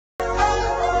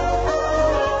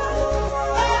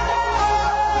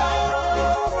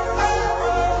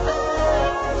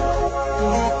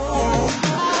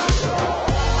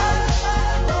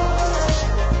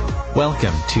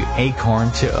Welcome to Acorn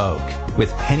to Oak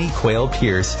with Penny Quayle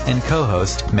Pierce and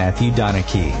co-host Matthew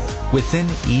Donachie. Within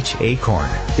each acorn,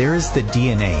 there is the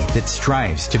DNA that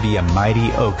strives to be a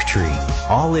mighty oak tree.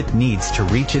 All it needs to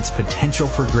reach its potential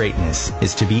for greatness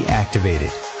is to be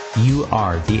activated. You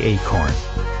are the acorn.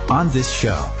 On this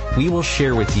show, we will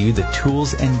share with you the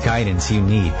tools and guidance you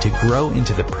need to grow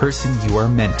into the person you are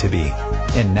meant to be.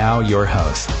 And now your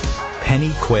host,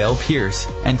 Penny Quayle Pierce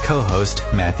and co-host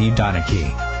Matthew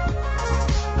Donachie.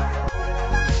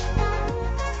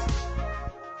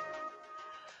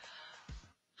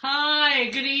 Hi,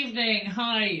 good evening.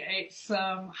 Hi, it's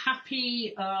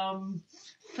happy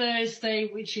Thursday,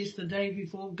 which is the day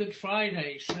before Good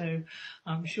Friday. So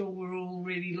I'm sure we're all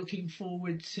really looking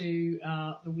forward to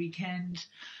the weekend.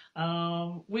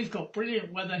 We've got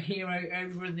brilliant weather here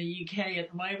over in the UK at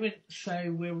the moment,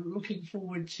 so we're looking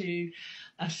forward to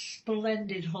a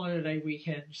splendid holiday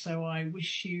weekend. So I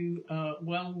wish you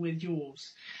well with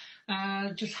yours.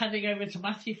 Just handing over to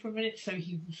Matthew for a minute so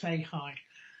he can say hi.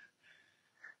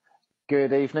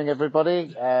 Good evening,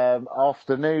 everybody.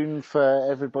 Afternoon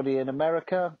for everybody in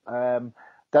America.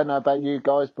 Don't know about you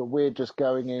guys, but we're just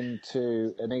going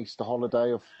into an Easter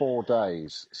holiday of 4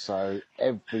 days. So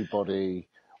everybody,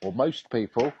 or most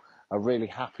people, are really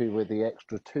happy with the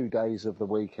extra 2 days of the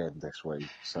weekend this week.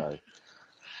 So,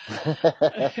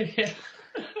 Yeah.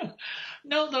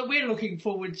 Not that we're looking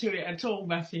forward to it at all,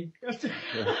 Matthew.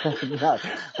 no.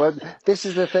 Well, this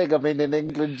is the thing. I mean, in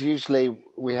England, usually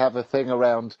we have a thing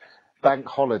around bank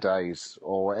holidays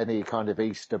or any kind of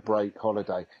Easter break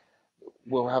holiday.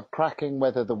 We'll have cracking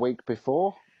weather the week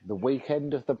before. The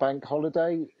weekend of the bank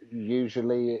holiday,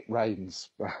 usually it rains.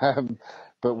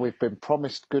 But we've been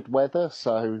promised good weather,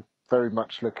 so very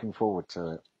much looking forward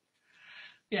to it.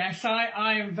 Yes,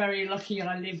 I am very lucky.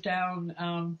 I live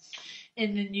down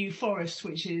in the New Forest,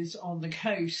 which is on the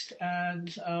coast,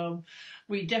 and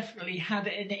we definitely had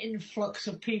an influx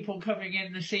of people coming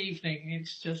in this evening.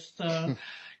 It's just,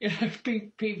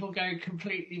 people go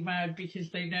completely mad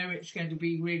because they know it's going to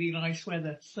be really nice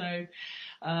weather. So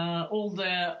all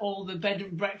the bed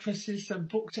and breakfasts are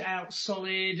booked out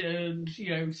solid, and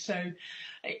so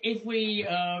if we.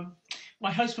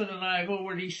 My husband and I have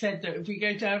already said that if we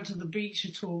go down to the beach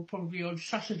at all, probably on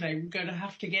Saturday, we're going to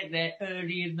have to get there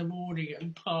early in the morning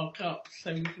and park up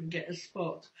so we can get a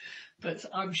spot. But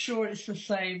I'm sure it's the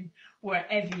same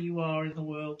wherever you are in the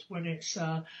world. When it's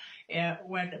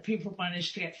when people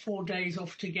manage to get 4 days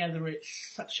off together,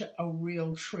 it's such a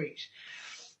real treat.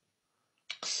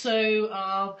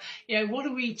 So, what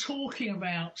are we talking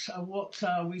about? What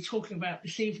are we talking about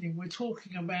this evening? We're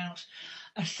talking about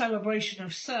a celebration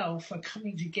of self, a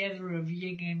coming together of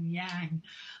yin and yang.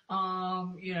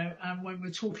 And when we're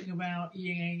talking about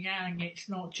yin and yang, it's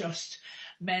not just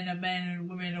men are men and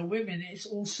women are women. It's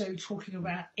also talking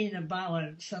about inner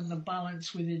balance and the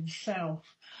balance within self.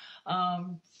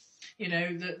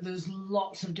 That there's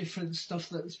lots of different stuff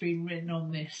that's been written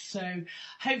on this. So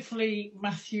hopefully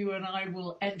Matthew and I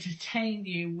will entertain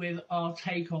you with our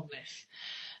take on this.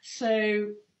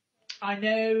 So I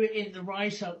know in the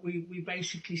write-up we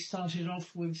basically started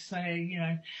off with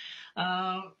saying,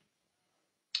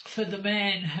 for the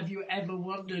men, have you ever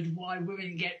wondered why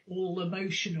women get all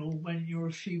emotional when you're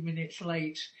a few minutes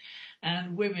late?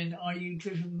 And women, are you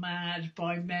driven mad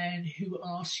by men who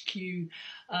ask you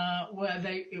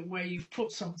where you've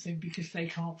put something because they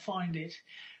can't find it?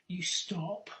 You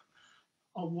stop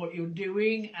on what you're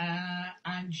doing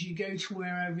and you go to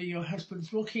wherever your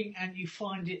husband's looking and you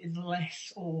find it in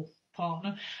less, or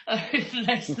partner, in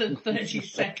less than 30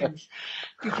 seconds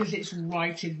because it's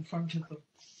right in front of them.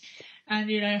 And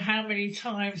how many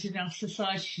times in our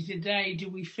society today do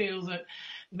we feel that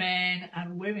men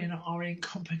and women are in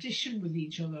competition with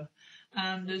each other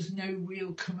and there's no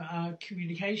real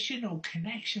communication or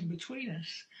connection between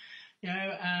us?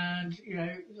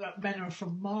 That men are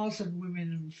from Mars and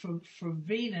women from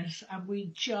Venus, and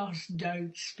we just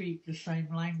don't speak the same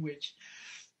language.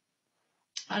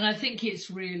 And I think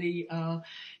it's really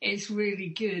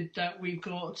good that we've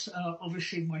got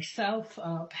obviously myself,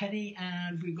 Penny,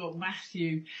 and we've got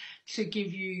Matthew to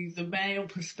give you the male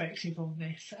perspective on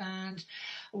this. And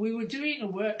we were doing a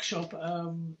workshop.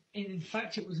 In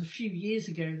fact, it was a few years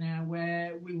ago now,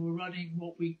 where we were running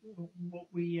what we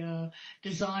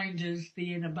designed as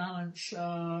the Inner Balance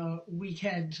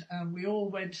weekend, and we all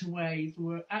went away.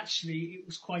 It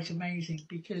was quite amazing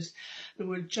because there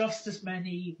were just as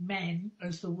many men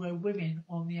as there were women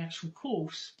on the actual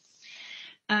course.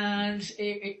 And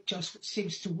it just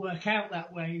seems to work out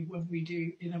that way when we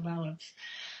do Inner Balance.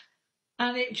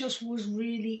 And it just was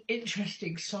really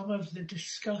interesting, some of the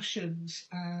discussions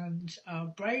and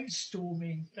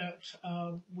brainstorming that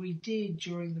we did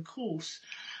during the course,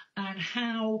 and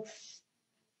how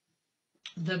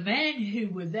the men who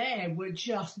were there were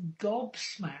just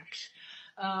gobsmacked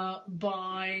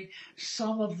by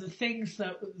some of the things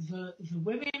that the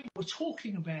women were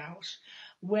talking about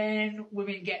when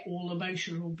women get all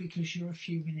emotional because you're a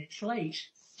few minutes late.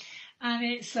 And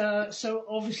it's so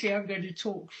obviously I'm going to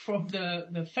talk from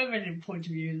the feminine point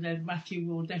of view, and then Matthew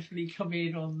will definitely come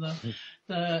in on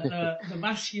the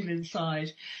masculine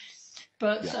side.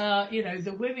 But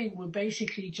the women were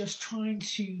basically just trying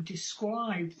to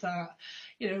describe that,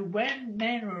 when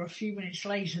men are a few minutes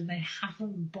late and they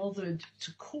haven't bothered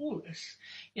to call us,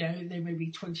 they may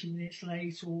be 20 minutes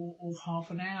late or half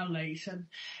an hour late, and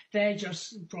they're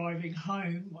just driving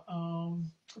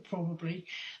home, probably.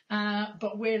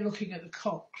 But we're looking at the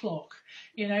clock.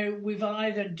 We've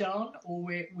either done, or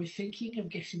we're thinking of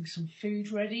getting some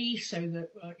food ready so that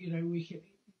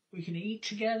we can eat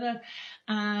together,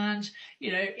 and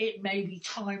it may be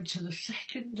time to the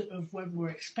second of when we're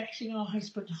expecting our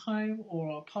husband home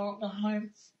or our partner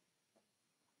home.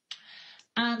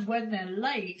 And when they're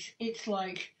late, it's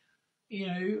like,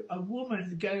 a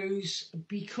woman goes,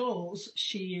 because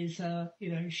she is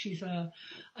she's a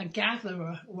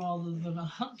gatherer rather than a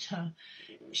hunter,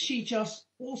 she just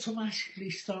automatically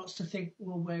starts to think,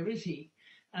 well, where is he?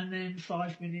 And then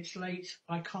 5 minutes late,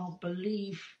 I can't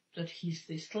believe that he's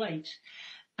this late.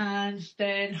 And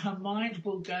then her mind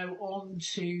will go on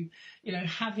to,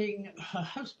 having her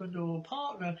husband or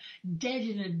partner dead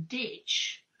in a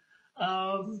ditch,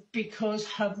 because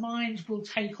her mind will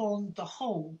take on the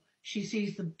whole. She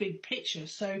sees the big picture.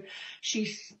 So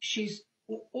she's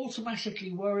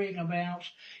automatically worrying about,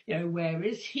 where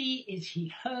is he? Is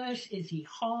he hurt? Is he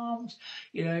harmed?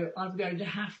 I'm going to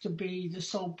have to be the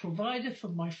sole provider for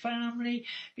my family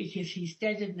because he's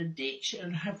dead in the ditch,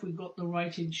 and have we got the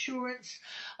right insurance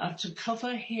to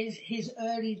cover his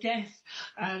early death?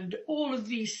 And all of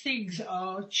these things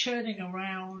are churning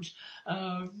around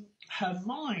her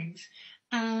mind.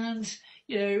 And,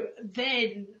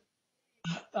 then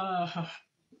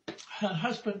her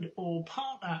husband or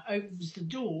partner opens the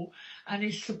door and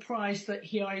is surprised that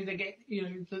he either get,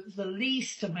 the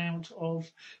least amount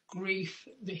of grief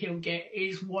that he'll get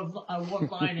is one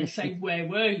liner saying, where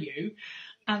were you?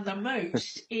 And the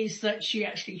most is that she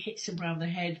actually hits him around the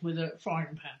head with a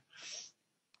frying pan.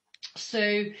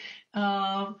 So,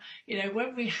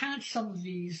 when we had some of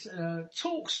these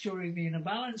talks during the Inner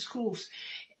Balance course,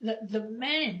 the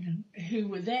men who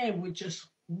were there were just,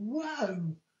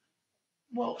 whoa,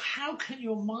 well, how can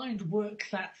your mind work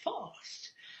that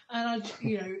fast? And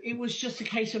it was just a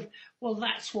case of, well,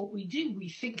 that's what we do. We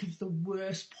think of the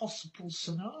worst possible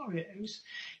scenarios,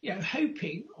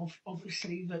 hoping,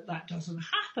 obviously, that doesn't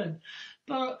happen.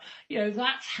 But,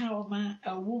 that's how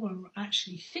a woman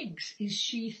actually thinks, is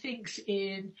she thinks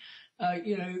in,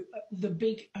 the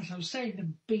big, as I was saying, the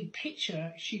big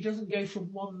picture. She doesn't go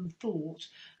from one thought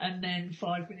and then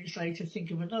 5 minutes later think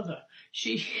of another.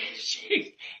 She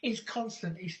is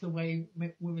constant. It's the way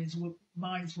women's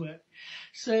minds work.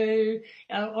 So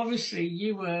obviously,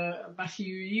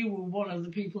 Matthew, you were one of the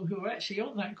people who were actually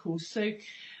on that course. So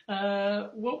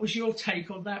what was your take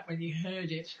on that when you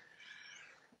heard it?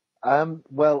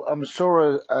 Well, I'm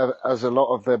sure as a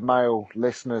lot of the male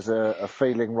listeners are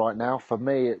feeling right now, for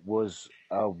me it was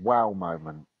a wow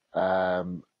moment.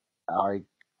 I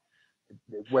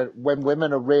when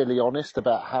women are really honest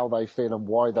about how they feel and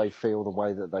why they feel the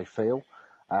way that they feel,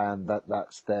 and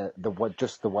that's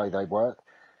just the way they work.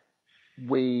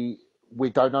 We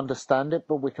don't understand it,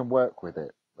 but we can work with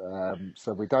it.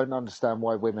 So we don't understand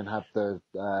why women have the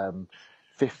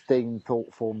 15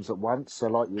 thought forms at once. So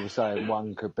like you were saying,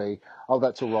 one could be, oh,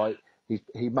 that's all right.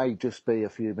 He may just be a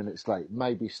few minutes late,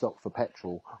 maybe stop for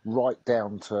petrol, right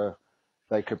down to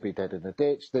they could be dead in a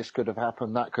ditch. This could have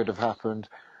happened. That could have happened.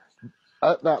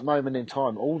 At that moment in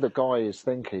time, all the guy is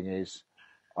thinking is,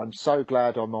 I'm so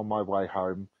glad I'm on my way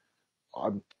home.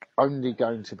 I'm only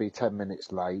going to be 10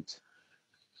 minutes late,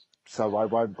 so I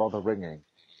won't bother ringing.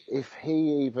 If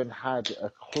he even had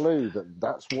a clue that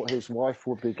that's what his wife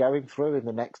would be going through in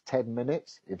the next 10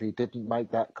 minutes, if he didn't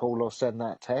make that call or send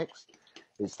that text,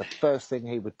 it's the first thing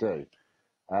he would do.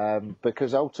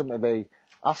 Because ultimately,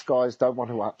 us guys don't want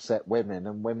to upset women,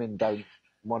 and women don't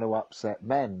want to upset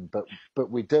men,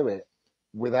 but we do it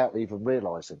without even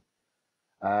realising.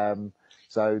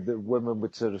 So the woman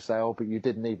would sort of say, oh, but you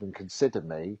didn't even consider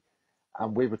me.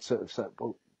 And we would sort of say,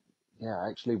 well, yeah,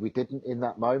 actually we didn't in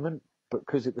that moment, but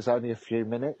because it was only a few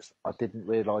minutes, I didn't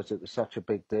realise it was such a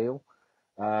big deal.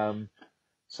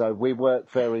 So we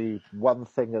work very one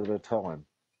thing at a time,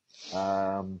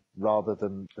 rather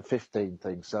than the 15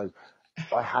 things. So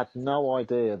I had no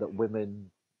idea that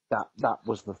women, that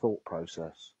was the thought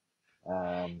process.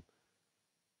 Um,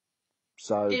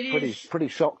 so It is. pretty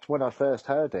shocked when I first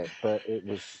heard it, but it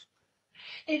was.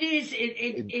 It is.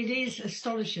 It is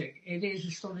astonishing. It is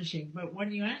astonishing. But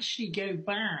when you actually go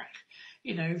back,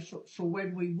 for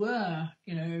when we were,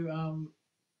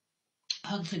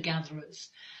 hunter gatherers,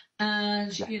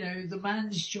 and Yeah. the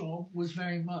man's job was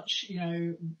very much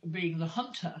being the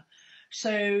hunter,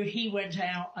 so he went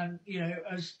out and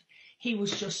as he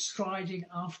was just striding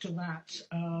after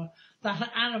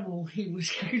that animal he was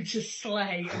going to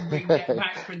slay and bring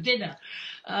back for dinner,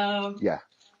 Yeah.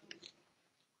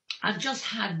 and just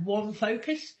had one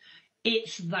focus.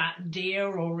 It's that deer,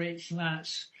 or it's that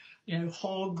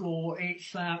hog, or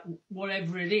it's that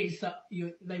whatever it is that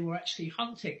they were actually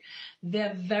hunting.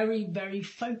 They're very, very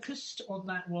focused on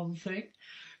that one thing.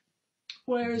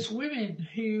 Whereas women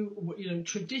who,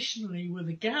 traditionally were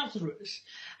the gatherers,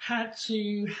 had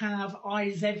to have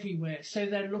eyes everywhere. So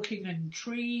they're looking in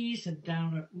trees and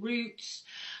down at roots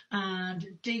and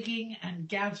digging and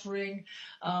gathering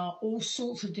all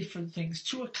sorts of different things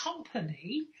to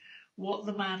accompany what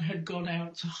the man had gone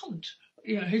out to hunt.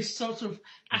 His sort of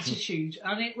attitude.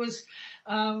 And it was,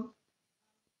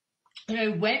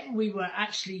 when we were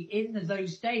actually in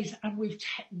those days, and we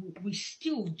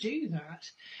still do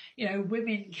that.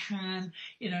 Women can,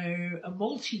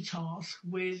 multitask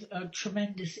with a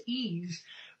tremendous ease,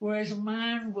 whereas a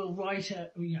man will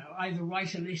either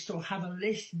write a list or have a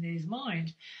list in his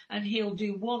mind, and he'll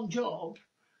do one job,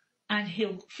 and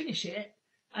he'll finish it,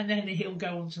 and then he'll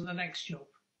go on to the next job.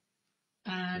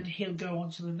 And he'll go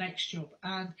on to the next job.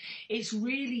 And it's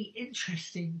really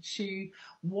interesting to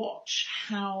watch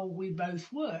how we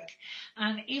both work.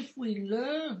 And if we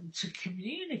learn to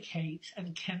communicate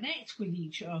and connect with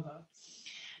each other,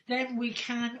 then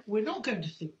we're not going to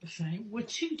think the same. We're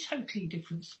two totally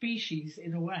different species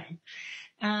in a way.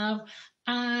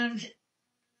 And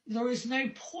there is no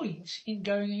point in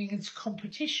going into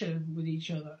competition with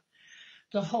each other.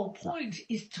 The whole point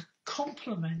is to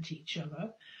complement each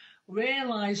other,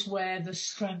 realize where the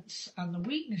strengths and the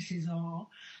weaknesses are,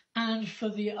 and for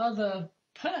the other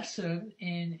person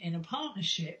in a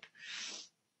partnership,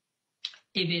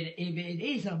 if it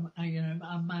is a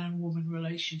man-woman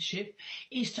relationship,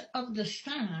 is to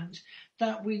understand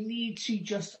that we need to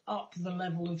just up the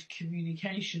level of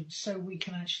communication so we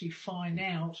can actually find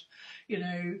out,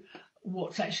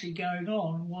 what's actually going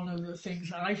on. One of the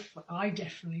things I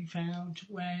definitely found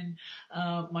when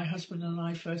my husband and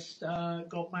I first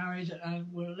got married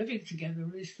and were living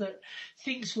together is that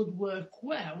things would work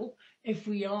well if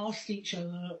we asked each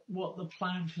other what the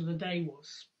plan for the day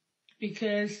was.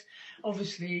 Because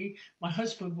obviously my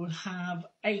husband would have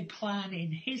a plan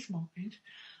in his mind,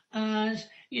 and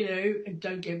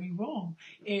don't get me wrong,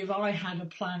 if I had a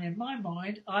plan in my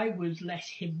mind, I would let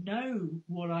him know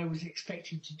what I was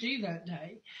expecting to do that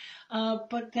day.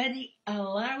 But then it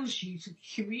allows you to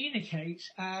communicate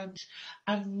and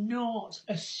not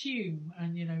assume.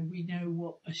 And we know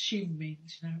what assume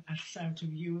means. That's out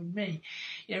of you and me.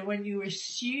 When you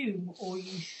assume or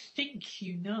you think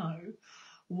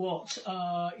what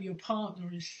your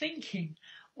partner is thinking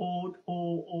or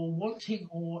wanting,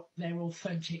 or their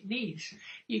authentic needs,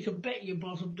 you can bet your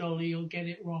bottom dollar you'll get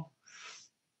it wrong.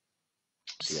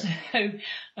 Yeah. So,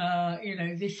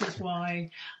 this is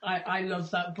why I love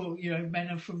that book. Men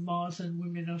are from Mars and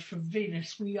women are from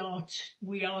Venus. We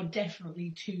are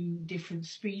definitely two different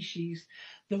species.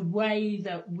 The way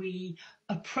that we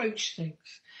approach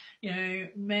things.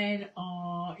 Men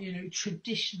are,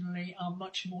 traditionally are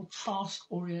much more task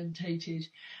orientated,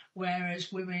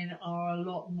 whereas women are a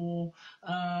lot more,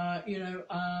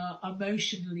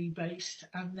 emotionally based,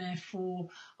 and therefore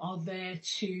are there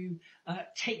to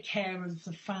take care of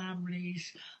the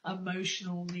family's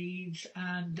emotional needs,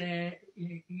 and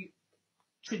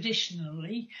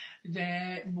traditionally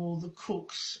they're more the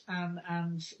cooks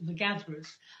and the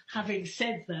gatherers. Having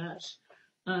said that,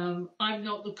 I'm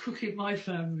not the cook in my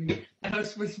family. My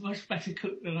husband's a much better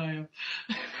cook than I am.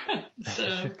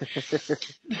 So,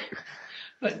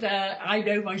 but I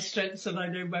know my strengths and I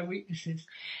know my weaknesses.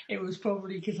 It was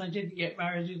probably because I didn't get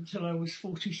married until I was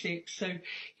 46. So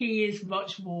he is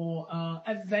much more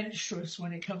adventurous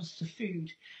when it comes to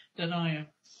food than I am.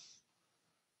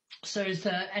 So is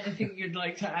there anything you'd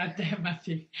like to add there,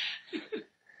 Matthew?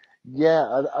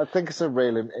 Yeah, I think it's a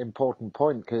really important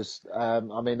point because,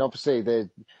 obviously,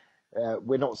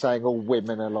 we're not saying all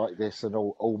women are like this and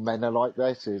all men are like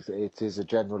this. It is a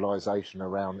generalisation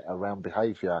around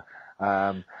behaviour.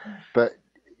 But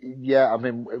Yeah, I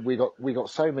mean, we got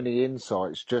so many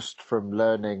insights just from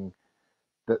learning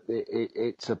that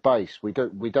it's a base. We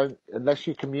don't unless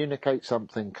you communicate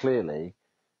something clearly.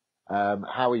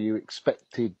 How are you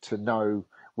expected to know?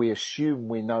 We assume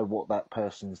we know what that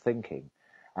person's thinking,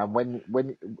 and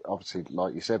when obviously,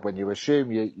 like you said, when you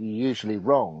assume you're usually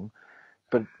wrong.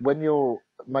 But when you're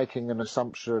making an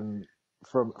assumption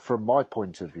from my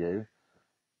point of view,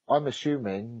 I'm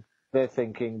assuming they're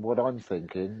thinking what I'm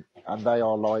thinking, and they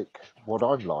are like what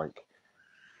I'm like.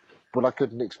 But I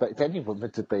couldn't expect any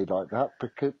woman to be like that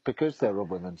because they're a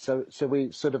woman. So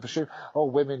we sort of assume, oh,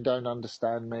 women don't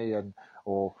understand me, and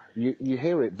or you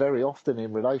hear it very often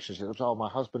in relationships. Oh, my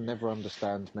husband never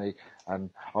understands me, and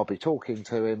I'll be talking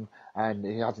to him, and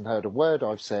he hasn't heard a word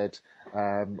I've said.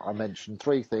 I mentioned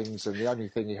three things, and the only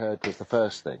thing he heard was the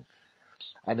first thing.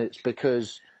 And it's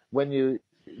because when you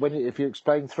if you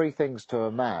explain three things to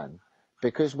a man,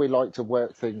 because we like to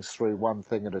work things through one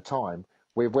thing at a time,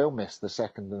 we will miss the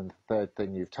second and third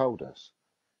thing you've told us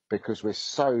because we're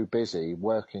so busy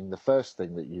working the first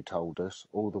thing that you told us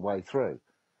all the way through.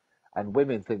 And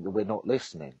women think that we're not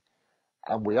listening,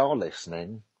 and we are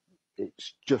listening.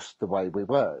 It's just the way we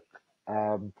work.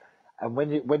 Um, and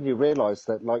when you realise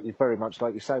that, like you very much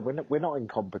like you say, we're not in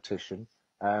competition.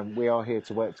 We are here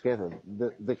to work together.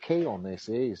 The key on this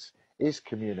is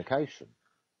communication.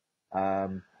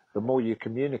 Um, the more you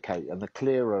communicate, and the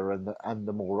clearer and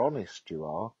the more honest you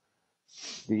are,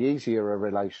 the easier a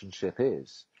relationship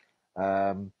is.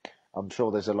 Um, I'm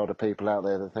sure there's a lot of people out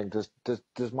there that think,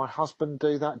 does my husband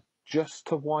do that just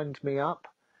to wind me up?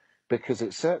 Because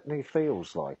it certainly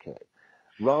feels like it.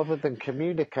 Rather than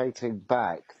communicating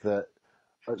back that,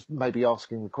 maybe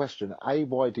asking the question, A,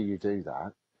 why do you do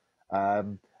that?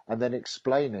 And then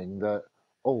explaining that,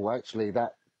 oh, actually,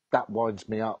 that winds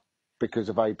me up because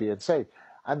of A, B, and C.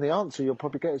 And the answer you'll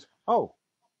probably get is, oh,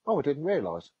 I didn't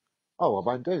realise. Oh, I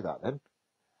won't do that then.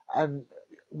 And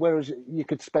whereas you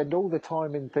could spend all the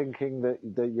time in thinking that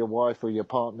your wife or your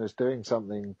partner's doing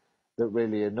something that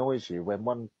really annoys you, when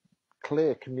one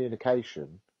clear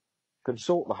communication can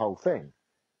sort the whole thing.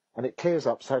 And it clears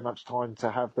up so much time to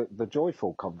have the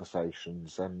joyful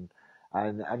conversations, and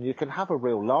you can have a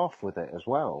real laugh with it as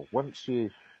well. Once you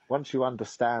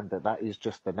understand that is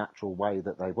just the natural way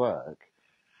that they work,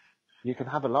 you can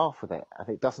have a laugh with it, and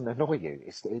it doesn't annoy you.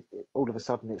 All of a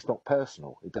sudden it's not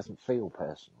personal. It doesn't feel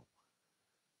personal,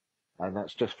 and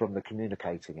that's just from the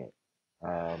communicating it.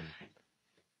 Um,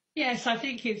 Yes, I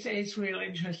think it's real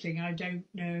interesting. I don't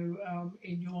know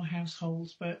in your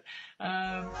households, but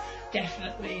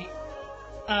definitely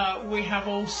we have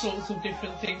all sorts of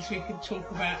different things we could talk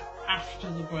about after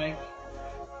the break.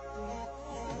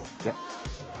 yeah.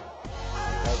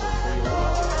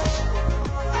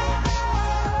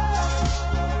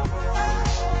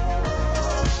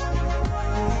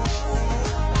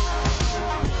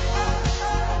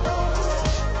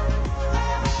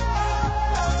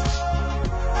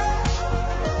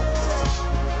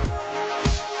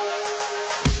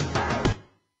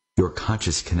 Your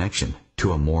conscious connection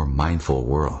to a more mindful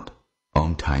world.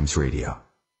 Om Times Radio.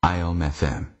 IOM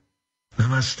FM.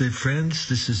 Namaste, friends.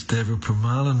 This is Deva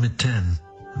Premal and Miten.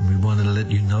 And we want to let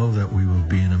you know that we will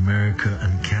be in America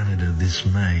and Canada this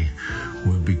May.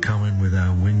 We'll be coming with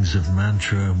our Wings of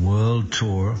Mantra World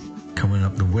Tour, coming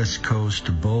up the West Coast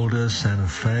to Boulder, Santa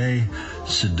Fe,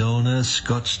 Sedona,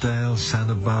 Scottsdale,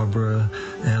 Santa Barbara,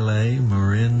 LA,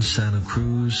 Marin, Santa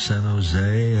Cruz, San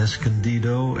Jose,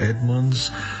 Escondido,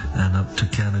 Edmonds, and up to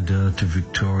Canada to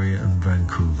Victoria and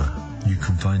Vancouver. You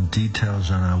can find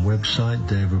details on our website,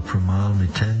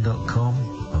 devapramalmiten.com.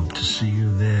 Hope to see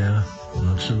you there.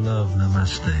 Lots of love.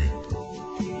 Namaste.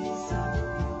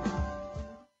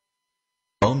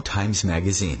 Om Times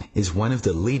Magazine is one of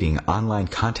the leading online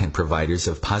content providers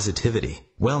of positivity,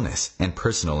 wellness, and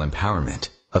personal empowerment,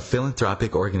 a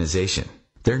philanthropic organization.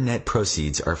 Their net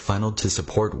proceeds are funneled to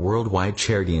support worldwide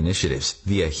charity initiatives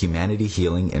via Humanity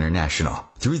Healing International.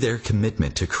 Through their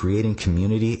commitment to creating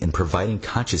community and providing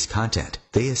conscious content,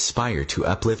 they aspire to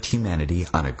uplift humanity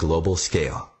on a global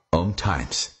scale. Om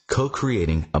Times,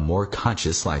 co-creating a more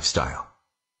conscious lifestyle.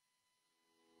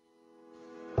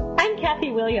 I'm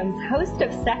Kathy Williams, host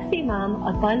of Sexy Mom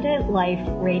Abundant Life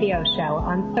radio show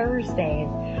on Thursdays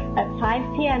at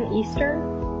 5 p.m.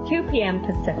 Eastern, 2 p.m.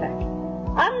 Pacific.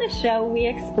 On the show, we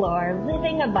explore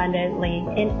living abundantly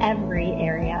in every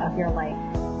area of your life.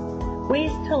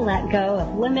 Ways to let go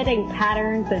of limiting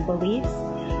patterns and beliefs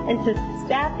and to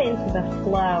step into the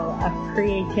flow of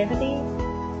creativity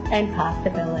and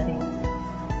possibility,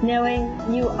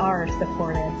 knowing you are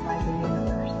supported by the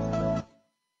universe.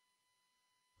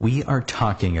 We are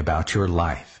talking about your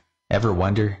life. Ever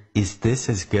wonder, is this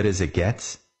as good as it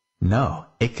gets? No,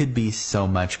 it could be so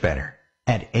much better.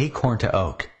 At Acorn to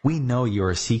Oak, we know you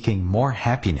are seeking more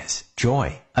happiness,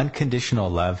 joy,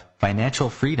 unconditional love, financial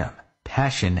freedom,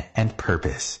 passion, and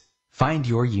purpose. Find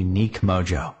your unique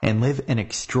mojo and live an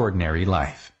extraordinary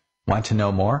life. Want to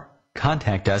know more?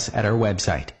 Contact us at our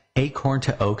website,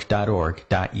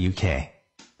 acorntooak.org.uk.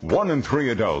 1 in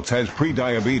 3 adults has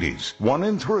prediabetes. 1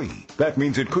 in 3. That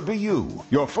means it could be you,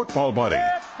 your football buddy,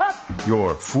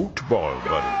 your football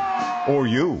buddy, or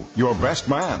you, your best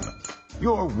man,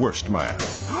 your worst man,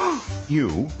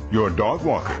 you, your dog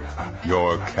walker,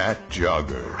 your cat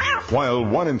jogger. While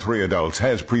 1 in 3 adults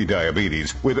has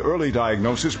prediabetes, with early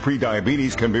diagnosis,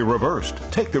 prediabetes can be reversed.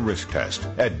 Take the risk test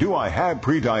at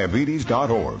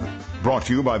doihaveprediabetes.org. Brought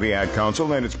to you by the Ad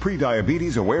Council and its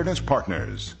Prediabetes Awareness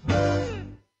Partners.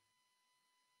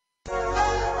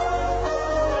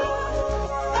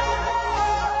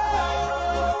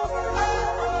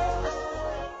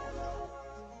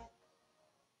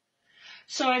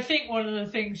 So I think one of the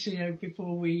things,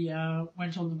 before we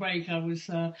went on the break, I was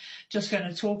just going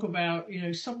to talk about,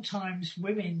 sometimes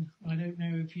women, I don't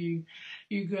know if you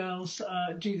girls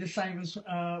do the same as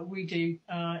we do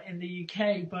in the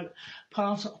UK, but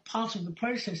part of the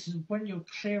process is when you're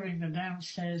clearing the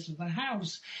downstairs of the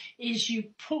house is you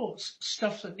put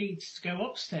stuff that needs to go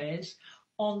upstairs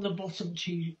on the bottom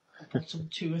two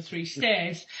or three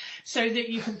stairs, so that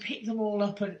you can pick them all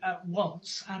up at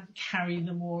once and carry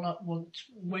them all up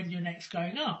when you're next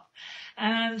going up.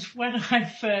 And when I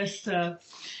first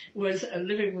was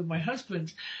living with my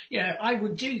husband, I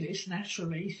would do this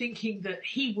naturally, thinking that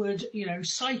he would,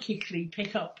 psychically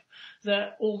pick up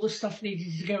that all the stuff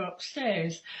needed to go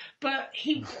upstairs. But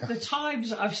the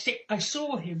times I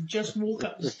saw him just walk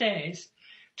up the stairs,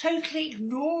 totally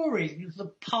ignoring the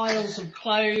piles of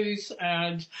clothes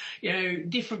and,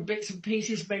 different bits and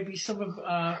pieces, maybe some of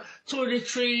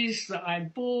toiletries that I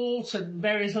bought and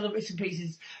various other bits and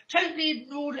pieces, totally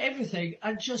ignored everything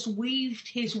and just weaved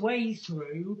his way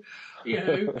through,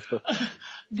 the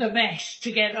mess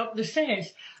to get up the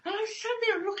stairs. And I stand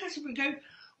there and look at him and go,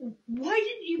 why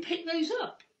didn't you pick those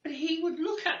up? And he would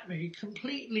look at me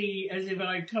completely as if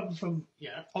I'd come from,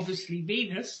 obviously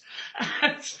Venus.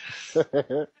 And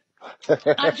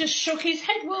I just shook his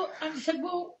head. And said,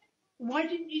 why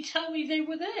didn't you tell me they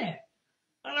were there?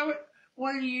 And I went,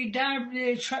 well, you damn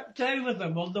near tripped over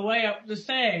them on the way up the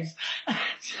stairs.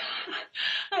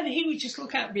 And he would just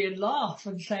look at me and laugh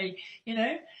and say,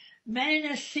 men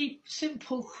are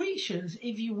simple creatures.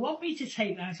 If you want me to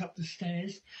take that up the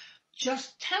stairs,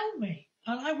 just tell me.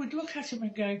 And I would look at him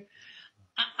and go, and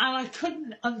I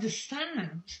couldn't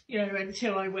understand,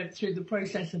 until I went through the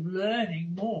process of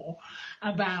learning more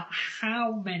about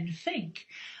how men think,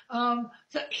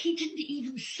 that he didn't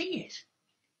even see it.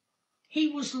 He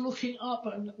was looking up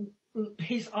and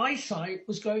his eyesight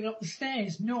was going up the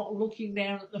stairs, not looking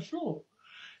down at the floor.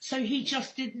 So he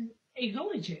just didn't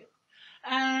acknowledge it.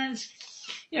 And,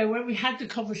 when we had the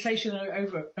conversation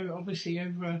over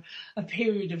a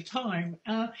period of time,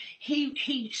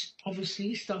 he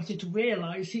obviously started to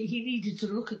realise he needed to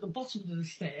look at the bottom of the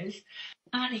stairs,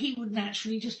 and he would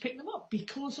naturally just pick them up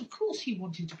because, of course, he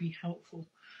wanted to be helpful.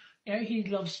 He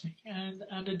loves me and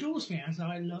adores me as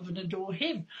I love and adore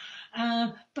him.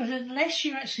 But unless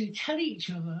you actually tell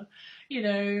each other,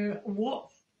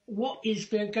 what is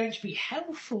going to be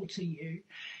helpful to you,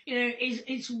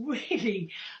 it's really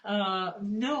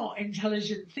not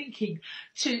intelligent thinking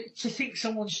to think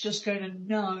someone's just going to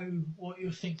know what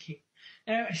you're thinking.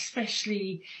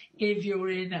 Especially if you're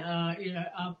in a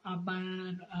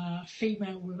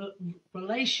man-female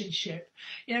relationship,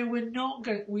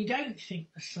 we don't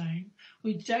think the same,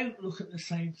 we don't look at the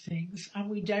same things, and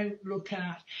we don't look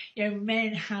at,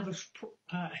 men have a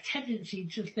tendency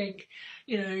to think,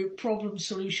 problem,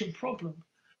 solution, problem,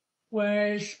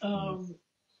 whereas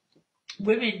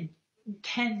women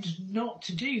tend not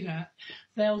to do that.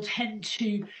 They'll tend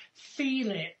to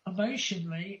feel it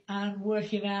emotionally and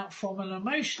work it out from an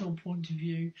emotional point of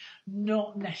view,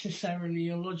 not necessarily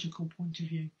a logical point of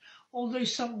view. Although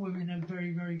some women are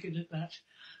very, very good at that.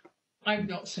 I'm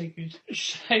not so good.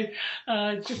 So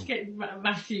just getting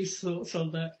Matthew's thoughts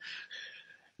on that.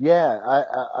 Yeah,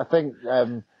 I think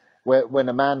when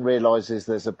a man realises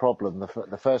there's a problem,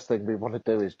 the first thing we want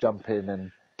to do is jump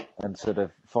in and sort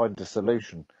of find a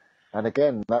solution. And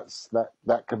again,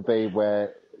 that can be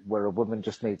where a woman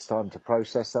just needs time to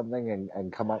process something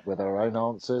and come up with her own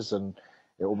answers, and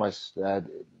it almost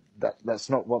that's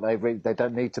not what they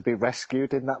don't need to be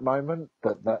rescued in that moment,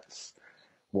 but that's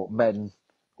what men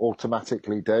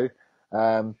automatically do.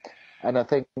 And I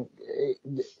think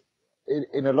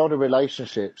in a lot of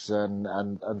relationships and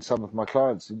some of my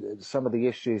clients, some of the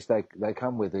issues they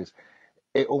come with is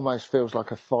it almost feels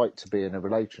like a fight to be in a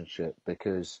relationship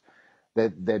because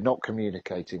they're not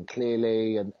communicating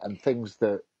clearly and things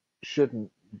that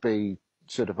shouldn't be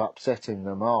sort of upsetting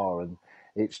them are, and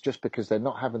it's just because they're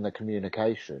not having the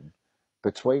communication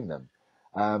between them.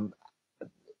 Um,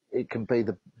 it can be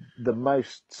the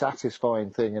most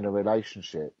satisfying thing in a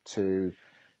relationship to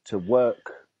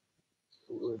work,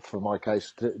 for my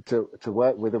case, to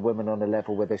work with a woman on a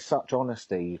level where there's such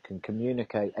honesty, you can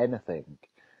communicate anything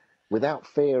without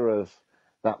fear of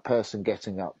that person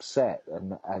getting upset,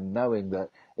 and knowing that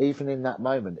even in that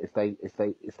moment, if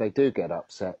they do get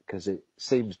upset because it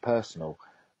seems personal,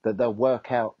 that they'll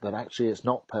work out that actually it's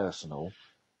not personal.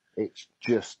 It's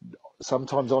just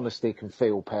sometimes honesty can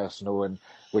feel personal and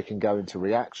we can go into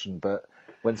reaction, but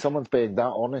when someone's being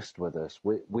that honest with us,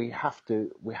 we have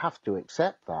to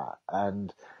accept that,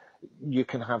 and you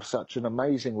can have such an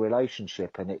amazing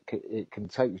relationship, and it can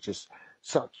take you to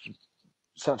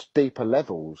such deeper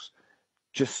levels,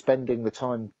 just spending the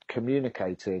time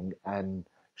communicating and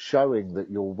showing that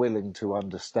you're willing to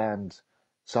understand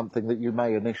something that you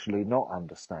may initially not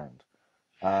understand.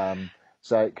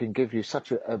 So it can give you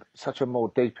such a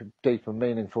more deeper,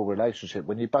 meaningful relationship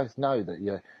when you both know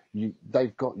that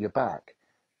they've got your back,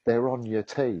 they're on your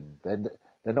team, they're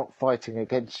not fighting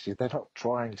against you, they're not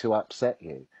trying to upset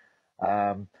you,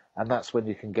 and that's when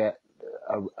you can get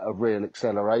a real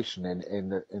acceleration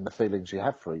in the feelings you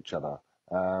have for each other,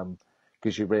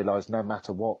 because you realise no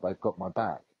matter what, they've got my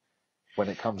back. When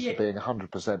it comes to being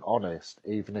 100% honest,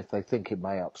 even if they think it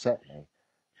may upset me,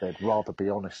 they'd rather be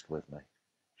honest with me.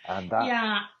 And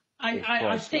that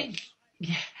I think.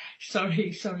 Yeah,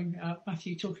 sorry,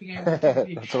 Matthew, talking over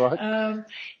you. That's all right.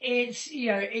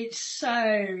 It's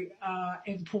so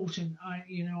important.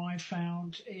 I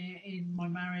found in my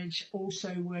marriage,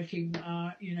 also working,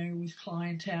 with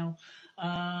clientele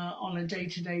on a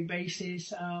day-to-day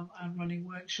basis, and running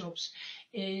workshops,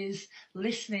 is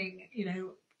listening.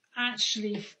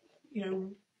 Actually,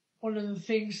 one of the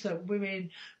things that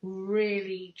women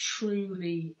really,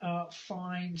 truly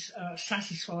find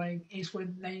satisfying is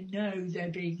when they know they're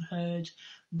being heard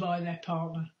by their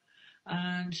partner.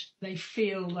 And they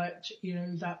feel that,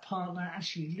 that partner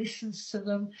actually listens to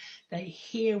them, they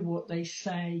hear what they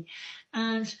say.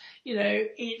 And,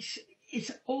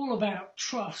 it's all about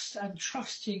trust and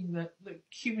trusting that the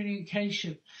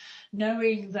communication,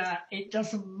 knowing that it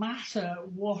doesn't matter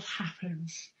what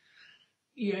happens.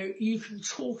 You can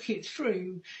talk it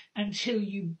through until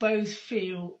you both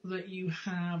feel that you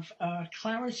have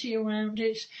clarity around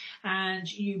it,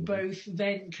 and you both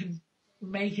then can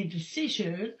make a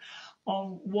decision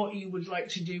on what you would like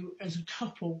to do as a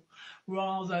couple,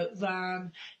 rather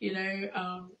than,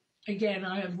 again,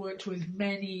 I have worked with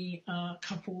many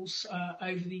couples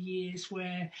over the years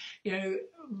where,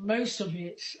 most of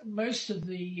the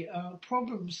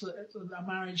problems that a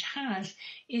marriage has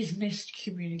is missed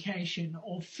communication,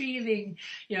 or feeling,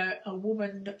 a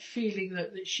woman feeling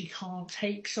that she can't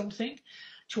take something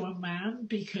to a man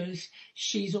because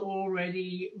she's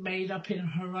already made up in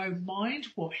her own mind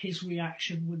what his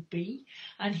reaction would be,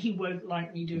 and he won't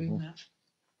like me doing that.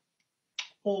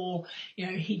 Or,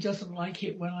 he doesn't like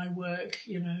it when I work,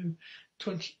 10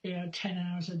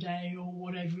 hours a day or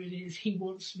whatever it is. He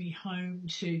wants me home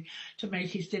to make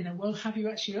his dinner. Well, have you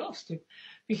actually asked him?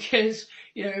 Because,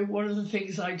 one of the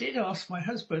things I did ask my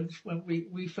husband when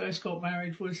we first got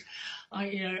married was,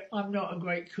 I'm not a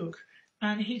great cook.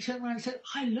 And he turned around and said,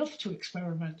 I love to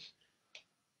experiment.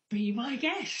 Be my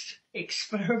guest.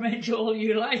 Experiment all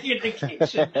you like in the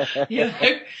kitchen.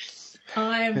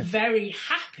 I am very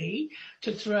happy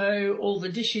to throw all the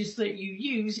dishes that you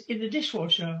use in the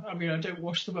dishwasher. I mean, I don't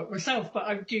wash them up myself, but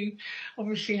I do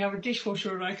obviously have a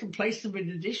dishwasher and I can place them in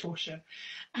the dishwasher.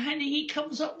 And he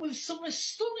comes up with some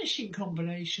astonishing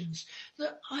combinations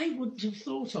that I wouldn't have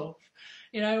thought of.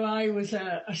 I was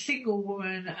a single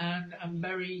woman and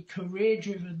very career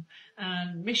driven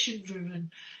and mission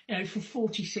driven, for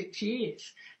 46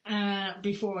 years,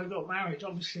 before I got married,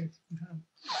 obviously.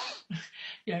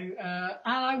 And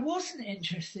I wasn't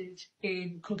interested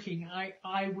in cooking.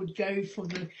 I would go for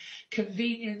the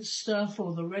convenience stuff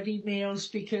or the ready meals,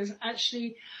 because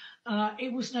actually I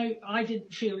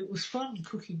didn't feel it was fun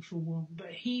cooking for one,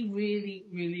 but he really,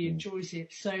 really enjoys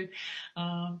it. So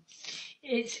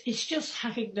it's just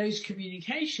having those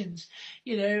communications.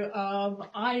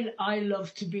 I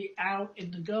love to be out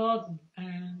in the garden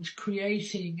and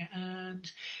creating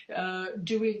and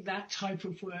doing that type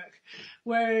of work,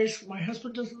 whereas my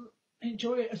husband doesn't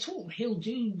enjoy it at all. He'll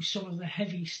do some of the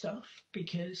heavy stuff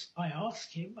because I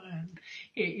ask him, and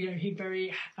he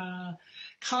very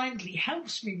kindly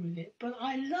helps me with it. But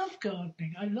I love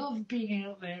gardening. I love being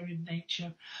out there in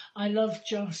nature. I love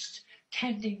just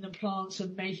tending the plants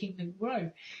and making them grow.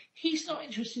 He's not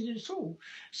interested at all.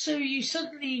 So you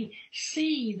suddenly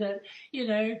see that,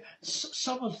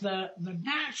 some of the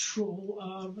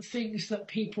natural things that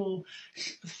people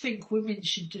think women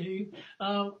should do,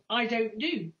 I don't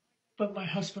do, but my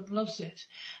husband loves it.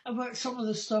 About some of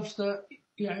the stuff that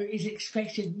is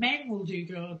expected men will do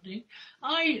gardening,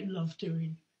 I love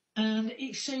doing. And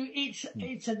it's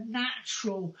a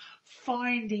natural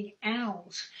finding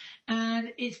out,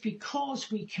 and it's because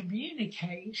we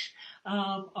communicate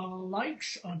our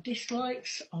likes, our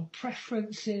dislikes, our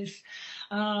preferences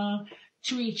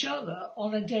to each other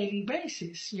on a daily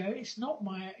basis. It's not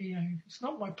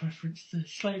my preference to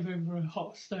slave over a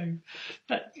hot stove,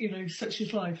 but such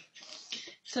is life.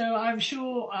 So I'm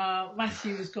sure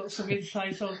Matthew has got some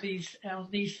insight on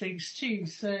these things too.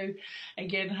 So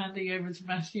again, handing over to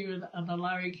Matthew and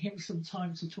allowing him some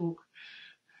time to talk.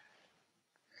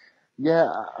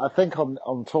 Yeah, I think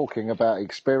on talking about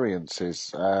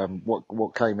experiences,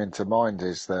 what came into mind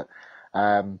is that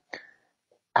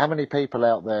how many people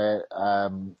out there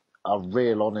are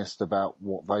real honest about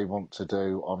what they want to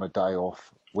do on a day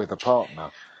off with a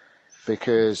partner?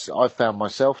 Because I've found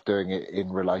myself doing it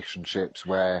in relationships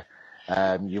where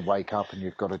you wake up and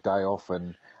you've got a day off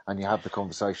and you have the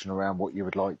conversation around what you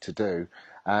would like to do.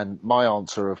 And my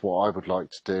answer of what I would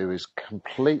like to do is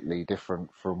completely different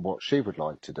from what she would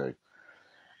like to do.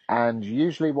 And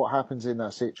usually what happens in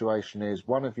that situation is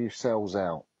one of you sells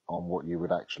out on what you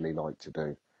would actually like to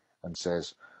do and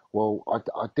says, well,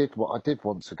 I did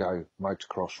want to go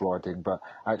motocross riding, but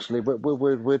actually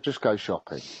we'll just go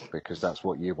shopping because that's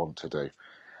what you want to do,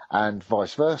 and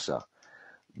vice versa,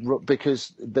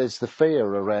 because there's the fear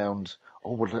around,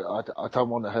 oh, well, I don't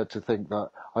want her to think that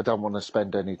I don't want to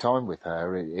spend any time with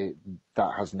her.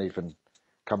 That hasn't even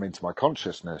come into my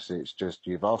consciousness. It's just,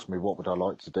 you've asked me what would I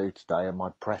like to do today, and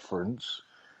my preference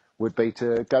would be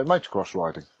to go motocross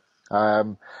riding.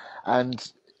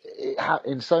 And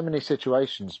in so many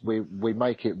situations, we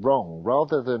make it wrong,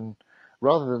 rather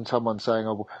than someone saying,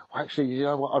 "Oh, well, actually, you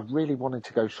know what? I really wanted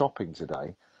to go shopping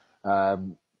today."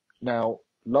 Now,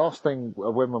 last thing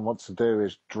a woman wants to do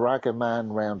is drag a man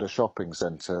round a shopping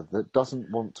centre that doesn't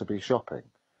want to be shopping,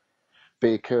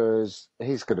 because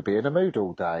he's going to be in a mood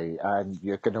all day, and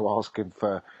you're going to ask him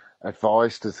for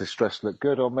advice. Does this dress look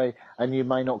good on me? And you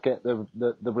may not get the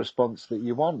response that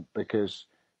you want because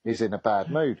he's in a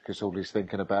bad mood because all he's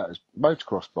thinking about is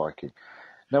motocross biking.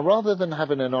 Now, rather than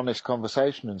having an honest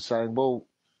conversation and saying, well,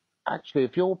 actually,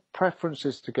 if your preference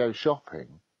is to go shopping,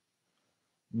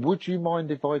 would you mind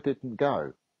if I didn't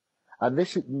go? And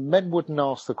men wouldn't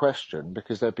ask the question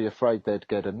because they'd be afraid they'd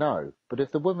get a no. But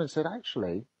if the woman said,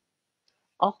 actually,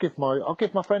 I'll give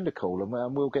my friend a call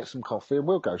and we'll get some coffee and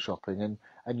we'll go shopping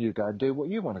and you go and do what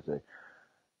you want to do.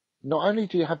 Not only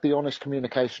do you have the honest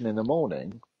communication in the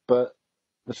morning, but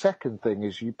the second thing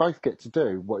is you both get to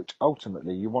do what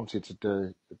ultimately you wanted to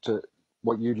do,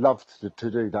 what you loved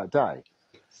to do that day.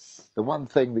 The one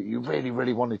thing that you really,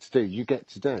 really wanted to do, you get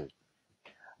to do.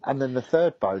 And then the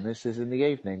third bonus is in the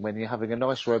evening when you're having a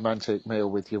nice romantic meal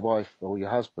with your wife or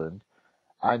your husband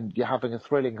and you're having a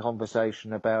thrilling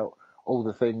conversation about all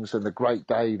the things and the great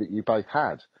day that you both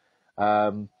had.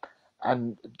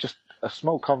 And just a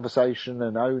small conversation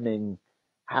and owning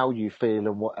how you feel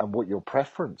and what your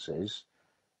preference is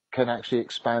can actually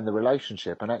expand the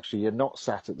relationship. And actually you're not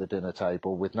sat at the dinner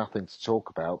table with nothing to talk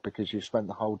about because you spent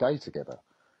the whole day together.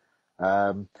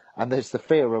 And there's the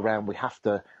fear around we have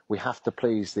to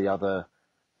please the other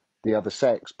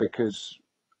sex because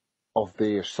of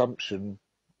the assumption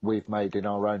we've made in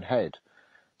our own head.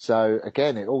 So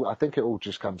again, I think it all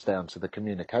just comes down to the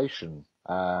communication,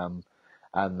 and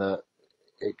that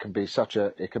it can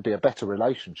be a better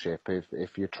relationship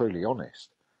if you're truly honest.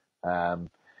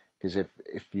 Because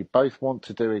if you both want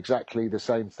to do exactly the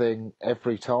same thing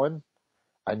every time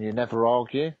and you never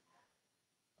argue,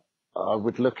 I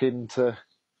would look into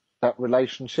that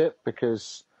relationship,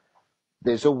 because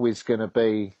there's always going to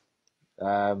be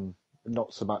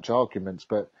not so much arguments,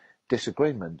 but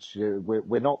disagreements.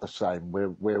 We're not the same.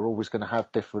 We're always going to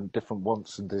have different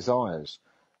wants and desires,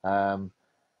 and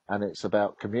it's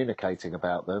about communicating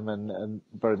about them. And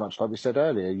very much like we said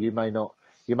earlier, you may not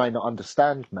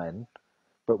understand men,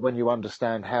 but when you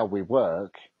understand how we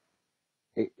work,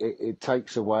 it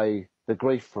takes away the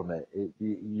grief from it.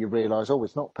 You realise, oh,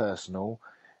 it's not personal.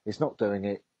 It's not doing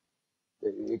it.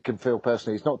 It can feel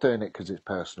personal. It's not doing it because it's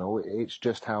personal. It's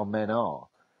just how men are.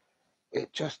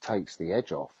 it just takes the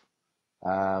edge off.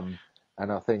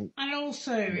 And I think And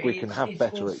also, we can have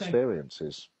better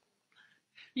experiences.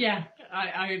 Yeah,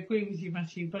 I agree with you,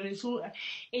 Matthew. But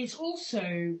it's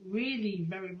also really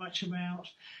very much about,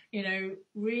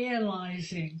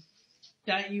 realizing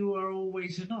that you are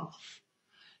always enough.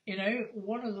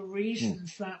 One of the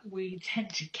reasons that we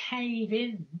tend to cave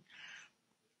in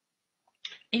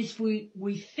is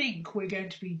we think we're going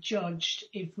to be judged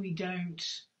if we don't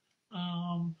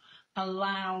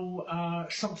allow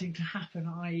something to happen,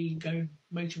 i.e. go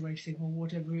motor racing or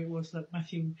whatever it was that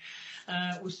Matthew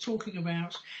was talking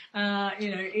about.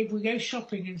 If we go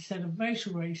shopping instead of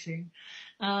motor racing,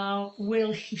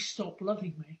 will he stop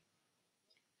loving me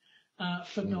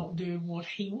for not doing what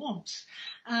he wants?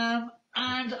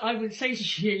 And I would say to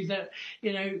you that,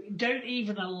 don't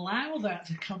even allow that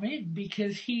to come in,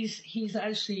 because he's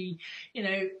actually,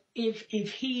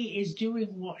 if he is doing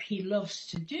what he loves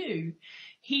to do,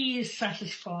 he is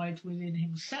satisfied within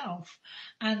himself.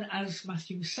 And as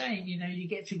Matthew was saying, you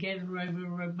get together over a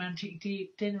romantic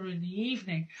dinner in the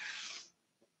evening,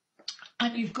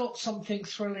 and you've got something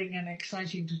thrilling and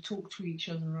exciting to talk to each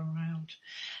other around.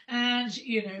 And,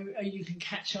 you can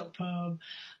catch up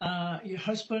your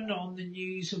husband on the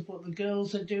news of what the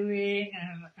girls are doing,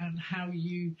 and how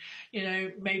you,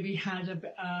 maybe had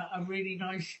a really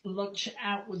nice lunch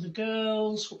out with the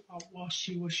girls whilst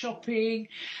you were shopping,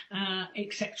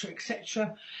 etc.,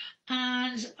 etc.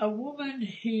 And a woman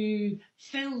who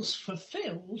feels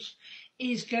fulfilled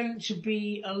is going to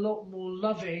be a lot more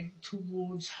loving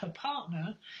towards her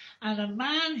partner, and a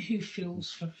man who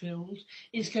feels fulfilled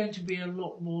is going to be a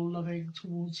lot more loving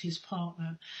towards his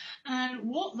partner. And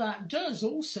what that does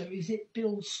also is it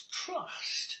builds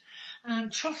trust,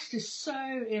 and trust is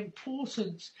so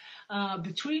important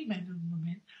between men and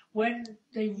women when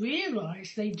they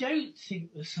realise they don't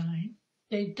think the same.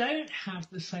 They don't have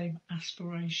the same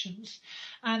aspirations,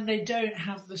 and they don't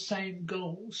have the same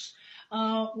goals.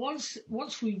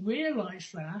 Once we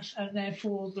realise that, and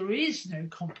therefore there is no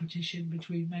competition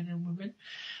between men and women,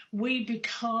 we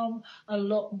become a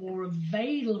lot more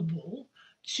available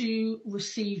to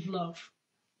receive love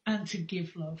and to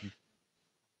give love.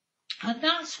 And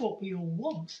that's what we all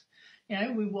want.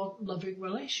 We want loving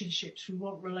relationships. We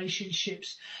want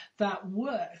relationships that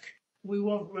work. We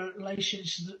want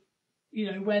relationships that,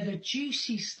 where the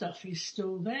juicy stuff is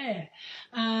still there,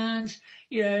 and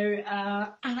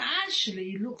and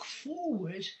actually look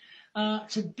forward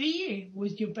to being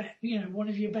with your one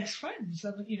of your best friends.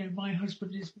 And my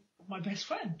husband is my best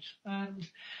friend, and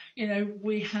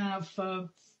we have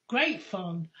great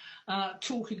fun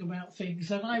talking about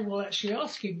things. And I will actually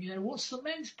ask him, what's the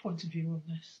men's point of view on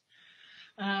this?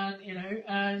 And,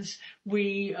 as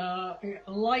we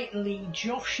lightly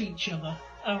josh each other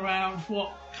around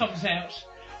what comes out.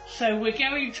 So we're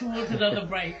going towards another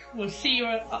break. We'll see you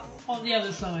on the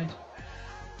other side.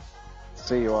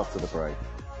 See you after the break.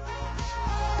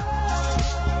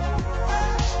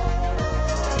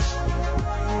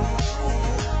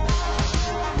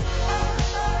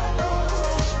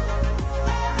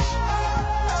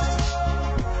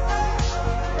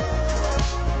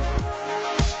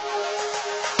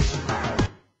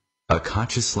 A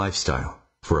conscious lifestyle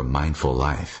for a mindful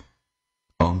life.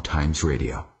 Om Times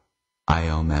Radio.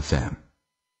 IOM FM.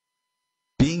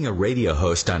 Being a radio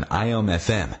host on IOM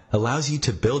FM allows you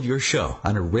to build your show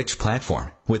on a rich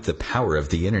platform with the power of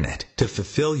the internet to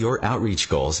fulfill your outreach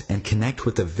goals and connect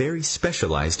with a very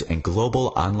specialized and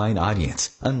global online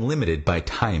audience, unlimited by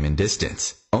time and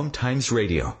distance. Om Times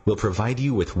Radio will provide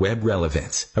you with web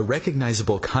relevance, a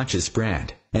recognizable conscious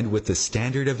brand, and with the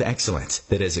standard of excellence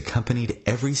that has accompanied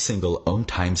every single Om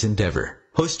Times endeavor.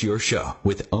 Host your show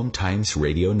with Om Times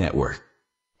Radio Network.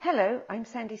 Hello, I'm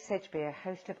Sandy Sedgbeer,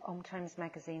 host of Om Times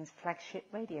Magazine's flagship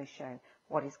radio show,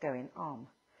 What is Going On?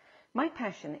 My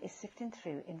passion is sifting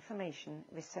through information,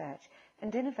 research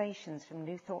and innovations from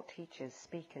new thought teachers,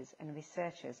 speakers and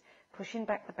researchers, pushing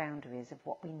back the boundaries of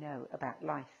what we know about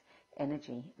life,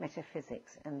 energy,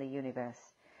 metaphysics and the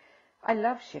universe. I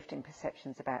love shifting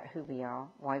perceptions about who we are,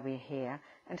 why we're here,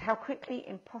 and how quickly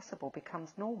impossible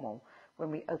becomes normal when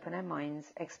we open our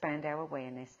minds, expand our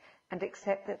awareness, and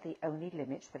accept that the only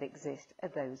limits that exist are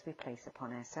those we place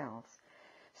upon ourselves.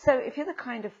 So if you're the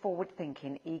kind of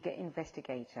forward-thinking, eager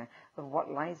investigator of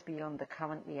what lies beyond the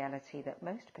current reality that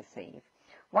most perceive,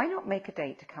 why not make a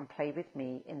date to come play with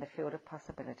me in the field of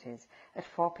possibilities at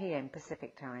 4 p.m.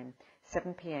 Pacific Time,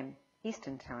 7 p.m.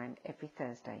 Eastern Time every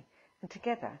Thursday, and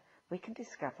together we can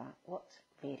discover what's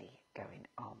really going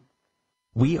on.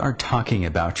 We are talking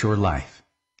about your life.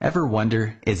 Ever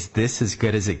wonder, is this as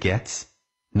good as it gets?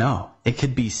 No, it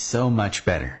could be so much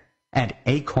better. At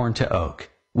Acorn to Oak,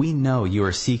 We know you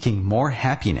are seeking more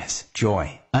happiness,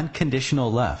 joy, unconditional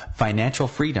love, financial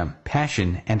freedom,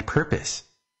 passion, and purpose.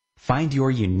 Find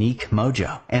your unique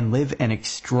mojo and live an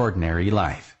extraordinary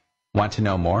life. Want to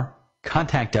know more?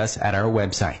 Contact us at our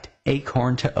website,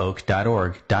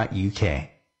 acorntooak.org.uk.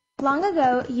 Long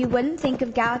ago, you wouldn't think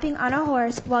of galloping on a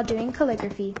horse while doing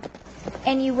calligraphy,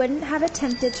 and you wouldn't have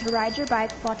attempted to ride your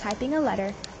bike while typing a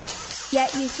letter.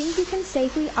 Yet you think you can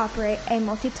safely operate a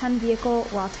multi-ton vehicle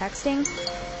while texting?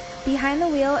 Behind the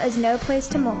wheel is no place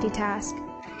to multitask.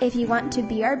 If you want to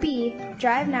BRB,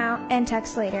 drive now and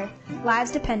text later. Lives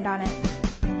depend on it.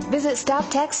 Visit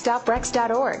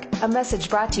StopTextStopWrecks.org, a message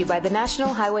brought to you by the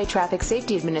National Highway Traffic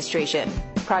Safety Administration,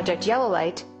 Project Yellow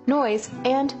Light, Noise,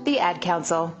 and the Ad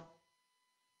Council.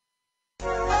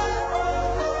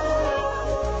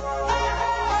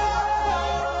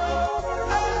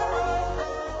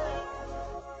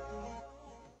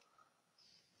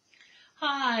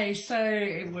 Hi, so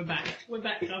we're back. We're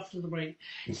back after the break.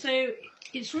 So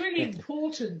it's really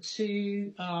important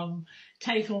to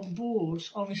take on board.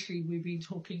 Obviously, we've been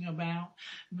talking about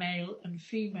male and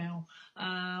female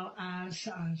as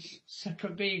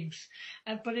separate beings,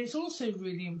 but it's also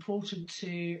really important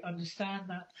to understand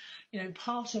that, you know,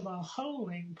 part of our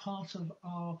wholing, part of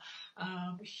our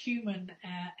human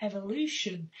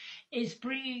evolution is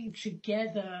bringing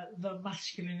together the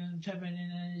masculine and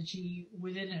feminine energy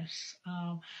within us,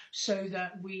 so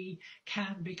that we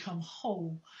can become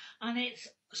whole. And it's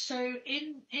so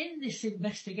in this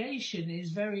investigation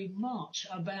is very much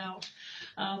about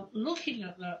looking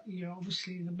at the, you know,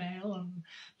 obviously the male and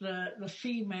the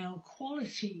female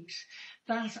qualities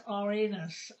that are in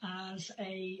us as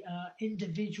a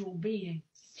individual being.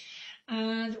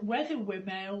 And whether we're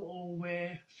male or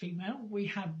we're female, we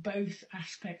have both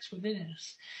aspects within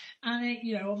us. And it,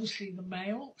 you know, obviously the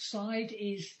male side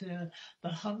is the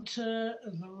hunter,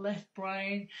 the left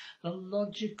brain, the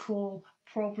logical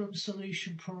problem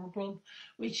solution problem,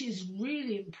 which is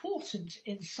really important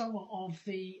in some of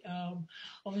the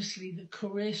obviously the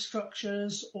career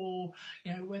structures, or,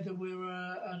 you know, whether we're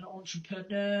an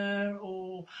entrepreneur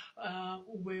or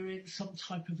we're in some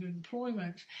type of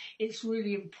employment. It's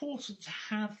really important to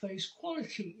have those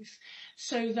qualities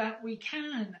so that we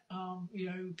can you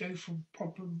know, go from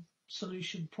problem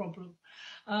solution problem.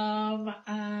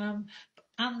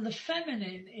 And the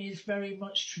feminine is very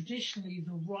much traditionally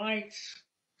the right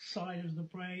side of the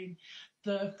brain,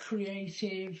 the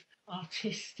creative,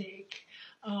 artistic,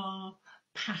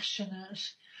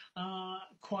 passionate,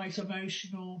 quite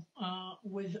emotional,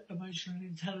 with emotional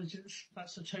intelligence.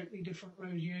 That's a totally different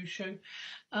radio show.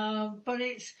 But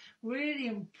it's really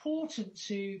important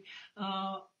to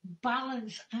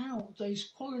balance out those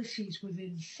qualities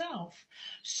within self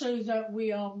so that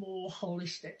we are more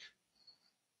holistic.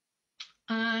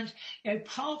 And, you know,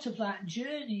 part of that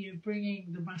journey of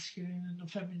bringing the masculine and the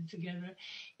feminine together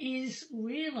is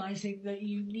realizing that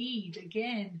you need,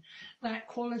 again, that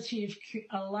quality of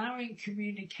allowing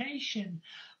communication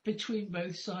between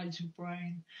both sides of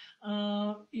brain,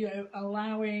 you know,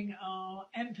 allowing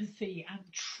empathy and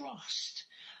trust,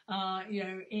 you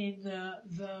know, in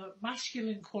the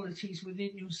masculine qualities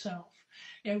within yourself.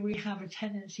 You know, we have a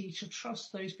tendency to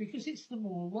trust those because it's the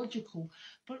more logical,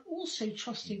 but also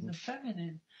trusting the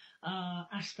feminine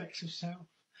aspects of self.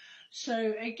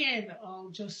 So again,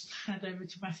 I'll just hand over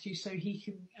to Matthew so he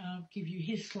can give you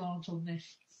his slant on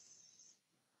this.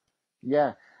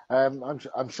 Yeah,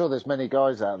 I'm sure there's many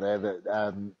guys out there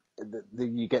that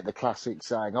you get the classic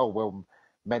saying, "Oh well,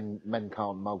 men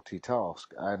can't multitask,"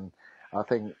 and I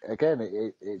think again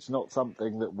it's not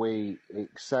something that we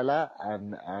excel at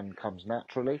and comes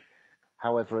naturally.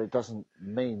 However, it doesn't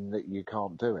mean that you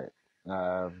can't do it.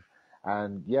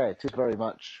 And yeah, it is very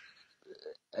much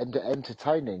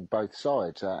entertaining both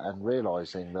sides and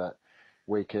realizing that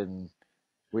we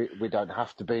don't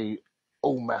have to be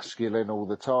all masculine all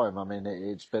the time. I mean,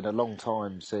 it's been a long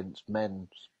time since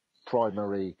men's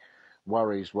primary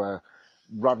worries were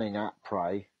running at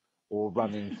prey or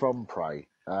running from prey.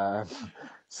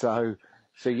 So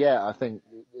yeah, I think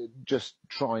just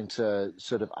trying to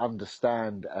sort of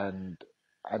understand and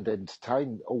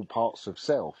entertain all parts of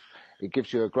self, it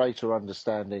gives you a greater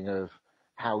understanding of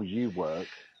how you work,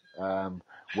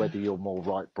 whether you're more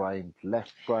right brain,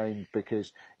 left brain,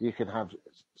 because you can have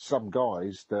some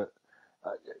guys that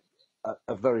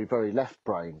are very, very left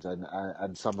brained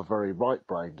and some are very right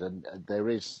brained, and there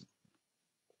is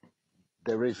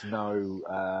no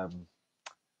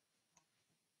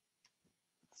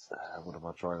what am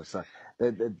I trying to say?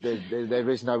 There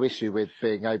is no issue with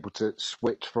being able to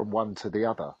switch from one to the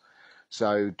other.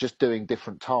 So just doing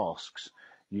different tasks,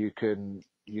 you can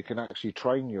you can actually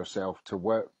train yourself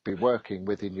to be working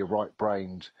within your right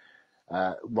brain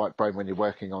when you're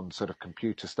working on sort of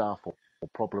computer stuff or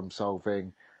problem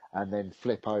solving, and then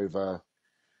flip over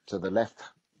to the left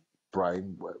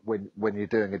brain when you're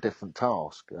doing a different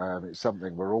task. It's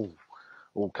something we're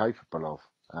all capable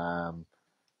of,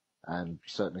 and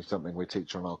certainly something we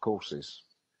teach on our courses.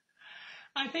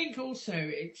 I think also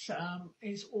it's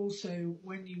also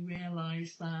when you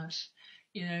realise that,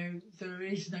 you know, there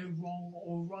is no wrong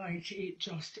or right, it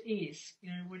just is. You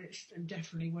know, when it's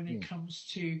definitely when it comes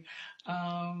to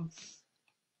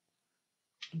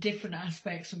different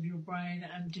aspects of your brain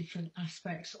and different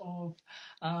aspects of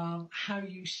how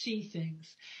you see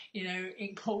things. You know,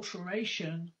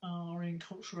 enculturation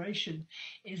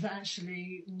is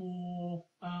actually more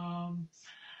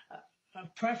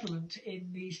prevalent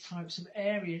in these types of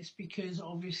areas, because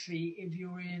obviously if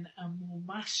you're in a more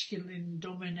masculine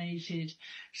dominated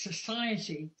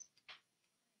society,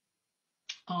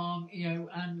 you know,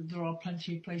 and there are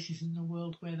plenty of places in the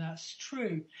world where that's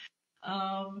true,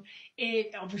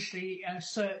 it obviously a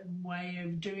certain way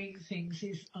of doing things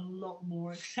is a lot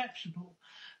more acceptable.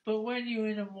 But when you're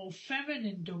in a more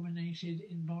feminine dominated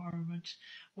environment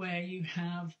where you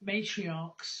have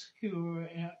matriarchs who are,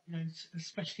 you know,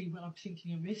 especially when I'm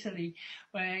thinking of Italy,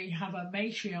 where you have a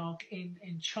matriarch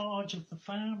in charge of the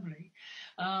family,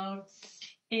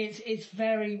 it's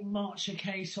very much a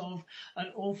case of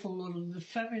an awful lot of the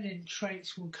feminine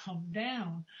traits will come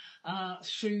down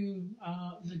through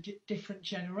the different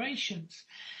generations.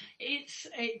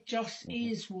 It just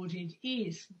is what it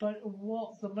is. But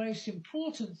what the most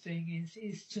important thing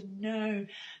is to know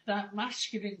that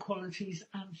masculine qualities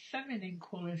and feminine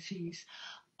qualities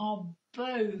are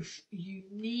both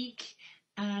unique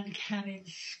and can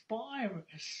inspire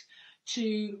us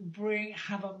to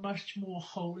have a much more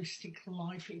holistic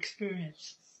life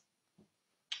experience.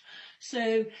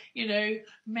 So, you know,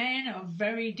 men are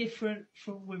very different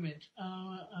from women,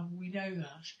 and we know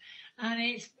that. And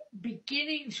it's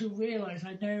beginning to realise,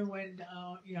 I know when,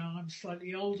 you know, I'm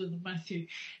slightly older than Matthew,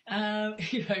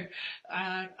 you know,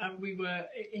 and we were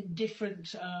in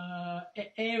different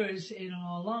eras in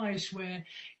our lives where,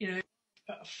 you know,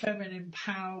 feminine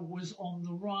power was on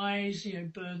the rise, you know,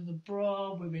 burn the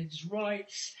bra, women's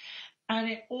rights, and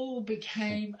it all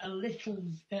became a little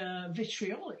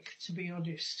vitriolic, to be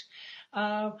honest.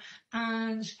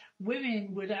 And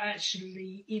women would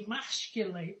actually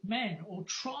emasculate men or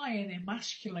try and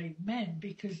emasculate men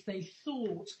because they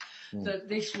thought that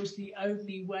this was the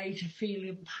only way to feel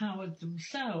empowered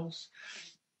themselves.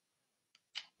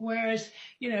 Whereas,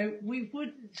 you know,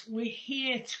 we're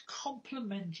here to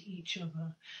complement each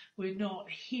other. We're not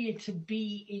here to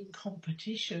be in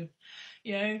competition.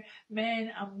 You know,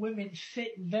 men and women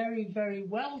fit very, very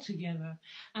well together.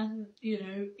 And, you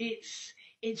know,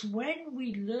 it's when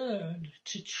we learn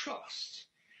to trust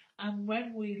and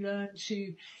when we learn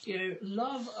to, you know,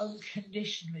 love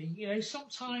unconditionally. You know,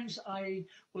 sometimes I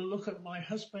will look at my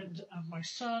husband and my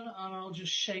son and I'll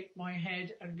just shake my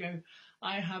head and go,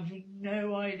 I have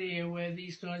no idea where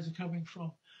these guys are coming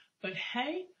from. But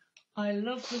hey, I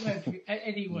love them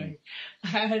anyway.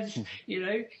 And, you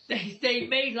know, they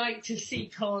may like to see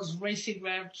cars racing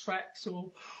around tracks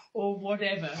or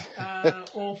whatever,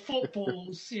 or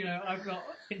footballs, you know, I'm not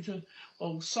into,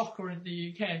 well, soccer in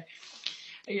the UK,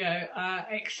 you know,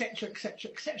 etc.,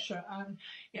 etc., etc. And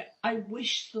yeah, I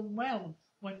wish them well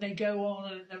when they go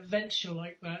on an adventure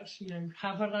like that. You know,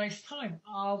 have a nice time.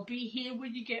 I'll be here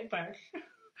when you get back.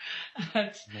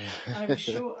 And I'm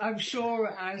sure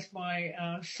as my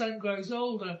son grows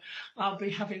older, I'll be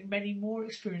having many more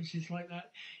experiences like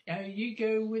that. You know,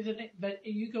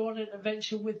 you go on an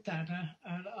adventure with Dada,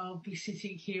 and I'll be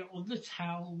sitting here on the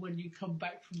towel when you come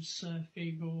back from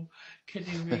surfing or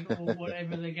canoeing or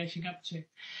whatever they're getting up to.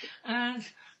 And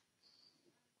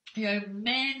you know,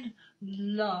 men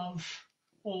love,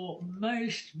 or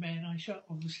most men,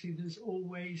 obviously there's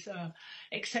always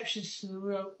exceptions to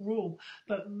the rule,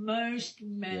 but most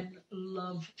men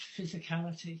love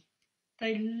physicality.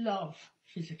 They love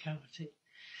physicality.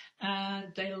 And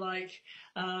they like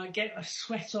get a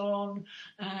sweat on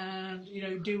and, you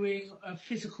know, doing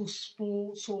physical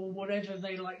sports or whatever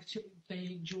they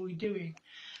enjoy doing.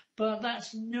 But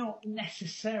that's not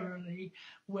necessarily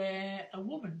where a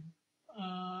woman's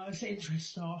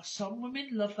interests are. Some women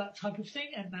love that type of thing,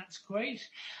 and that's great.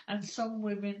 And some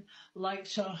women like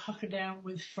to hucker down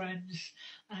with friends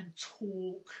and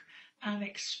talk and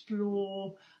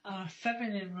explore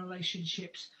feminine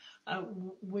relationships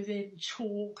within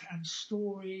talk and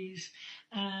stories,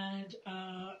 and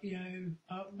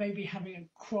maybe having a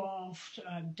craft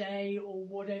day or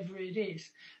whatever it is.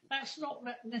 That's not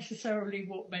necessarily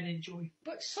what men enjoy,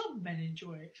 but some men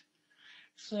enjoy it.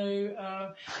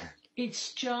 So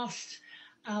it's just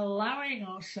allowing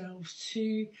ourselves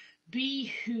to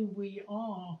be who we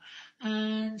are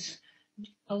and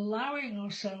allowing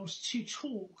ourselves to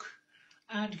talk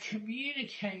and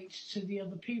communicate to the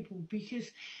other people, because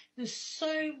there's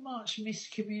so much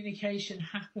miscommunication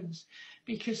happens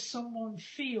because someone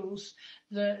feels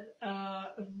that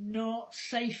not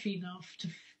safe enough to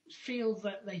feel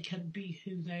that they can be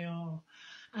who they are.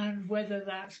 And whether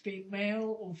that's being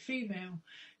male or female,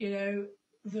 there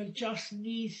just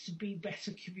needs to be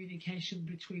better communication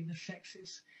between the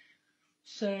sexes.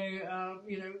 So,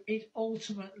 it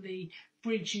ultimately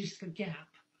bridges the gap.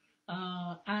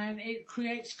 And it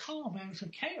creates calm out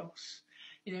of chaos.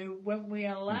 When we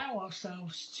allow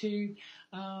ourselves to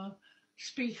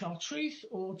speak our truth,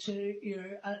 or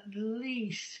to, at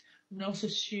least not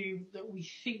assume that we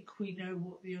think we know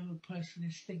what the other person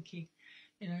is thinking.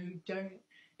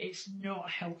 It's not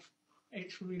helpful.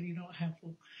 It's really not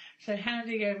helpful. So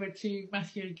handing over to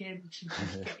Matthew again to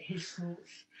just get his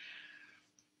thoughts.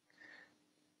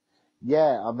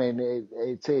 Yeah, I mean,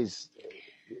 it is.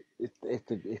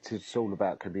 It's all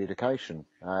about communication.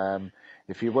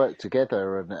 If you work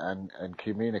together and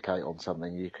communicate on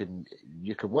something,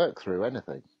 you can work through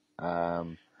anything.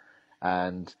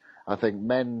 And I think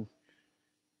men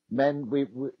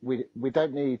we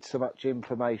don't need so much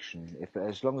information.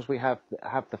 As long as we have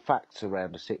the facts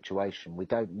around a situation, we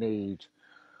don't need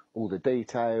all the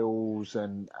details.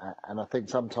 And I think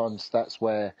sometimes that's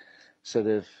where sort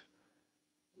of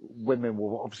women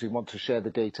will obviously want to share the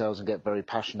details and get very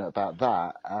passionate about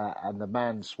that, and the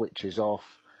man switches off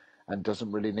and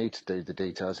doesn't really need to do the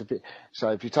details.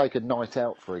 If you take a night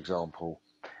out, for example,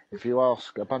 if you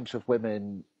ask a bunch of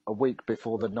women a week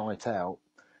before the night out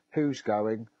who's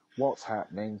going, what's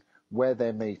happening, where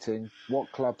they're meeting,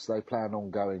 what clubs they plan on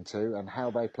going to, and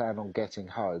how they plan on getting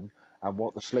home, and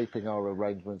what the sleeping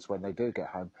arrangements when they do get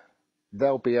home,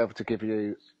 they'll be able to give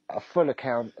you a full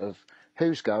account of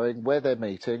who's going, where they're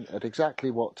meeting, at exactly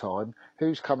what time,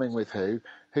 who's coming with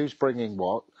who's bringing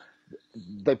what.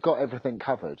 They've got everything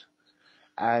covered.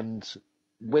 And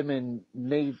women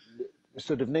need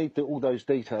all those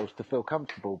details to feel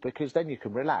comfortable, because then you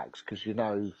can relax because you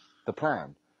know the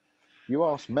plan. You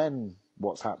ask men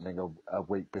what's happening a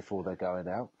week before they're going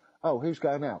out. Oh, who's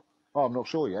going out? Oh, I'm not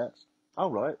sure yet. Oh,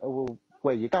 right. Oh, well,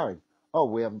 where are you going? Oh,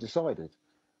 we haven't decided.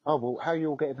 Oh, well, how are you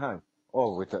all getting home?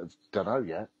 Oh, we don't know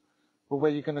yet. Well,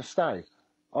 where are you going to stay?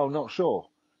 Oh, not sure.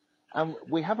 And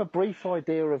we have a brief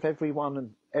idea of every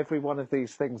one of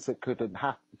these things that could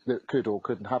or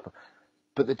couldn't happen,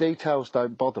 but the details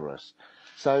don't bother us.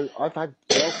 So I've had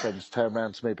girlfriends turn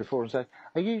around to me before and say,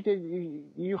 "Are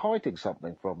you hiding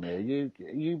something from me? Are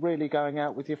you really going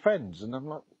out with your friends?" And I'm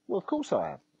like, "Well, of course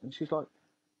I am." And she's like,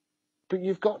 "But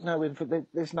you've got no info.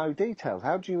 There's no details.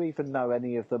 How do you even know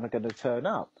any of them are going to turn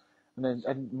up?"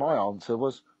 And my answer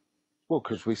was, "Well,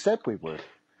 because we said we would."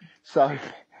 So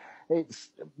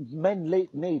men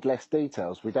need less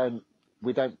details. We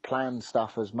don't plan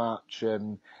stuff as much,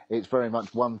 and it's very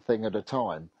much one thing at a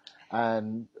time.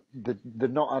 And the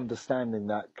not understanding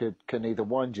that can either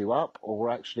wind you up, or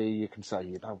actually you can say,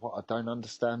 "You know what, I don't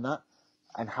understand that,"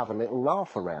 and have a little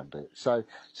laugh around it. So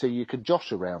you can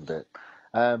josh around it.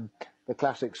 The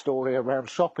classic story around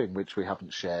shopping, which we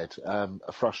haven't shared,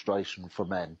 a frustration for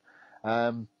men.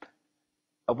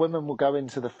 A woman will go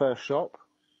into the first shop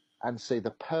and see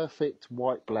the perfect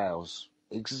white blouse,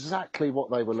 exactly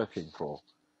what they were looking for.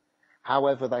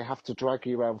 However, they have to drag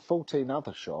you around 14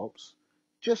 other shops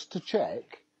just to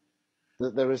check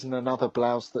that there isn't another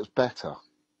blouse that's better.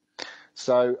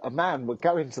 So a man would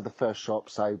go into the first shop,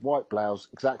 say, white blouse,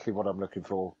 exactly what I'm looking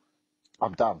for,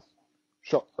 I'm done.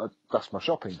 That's my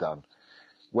shopping done.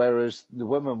 Whereas the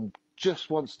woman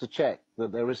just wants to check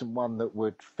that there isn't one that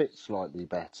would fit slightly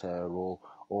better,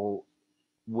 or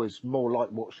was more like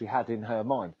what she had in her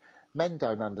mind. Men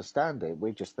don't understand it.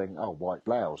 We just think, oh, white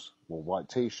blouse or white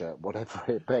T-shirt, whatever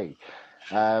it be.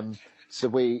 So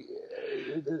we,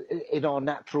 in our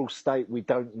natural state, we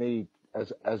don't need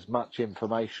as much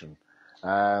information.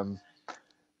 And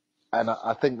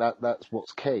I think that's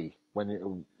what's key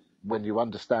when you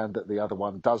understand that the other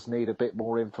one does need a bit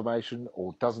more information,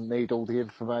 or doesn't need all the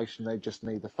information, they just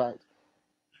need the fact.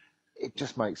 It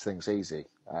just makes things easy,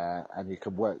 and you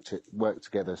can work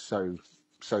together so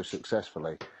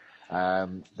successfully.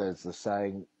 There's the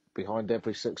saying, behind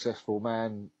every successful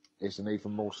man is an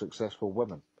even more successful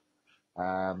woman,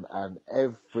 and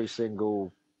every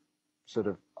single sort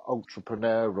of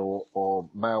entrepreneur or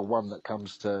male one that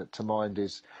comes to mind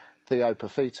is Theo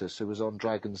Paphitis, who was on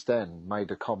Dragon's Den,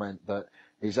 made a comment that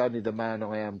he's only the man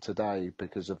I am today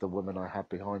because of the woman I have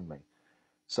behind me.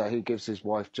 So he gives his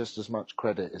wife just as much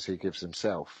credit as he gives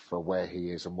himself for where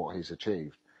he is and what he's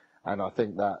achieved. And I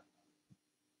think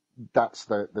that's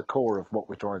the core of what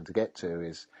we're trying to get to,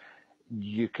 is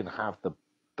you can have the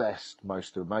best,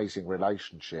 most amazing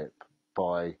relationship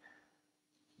by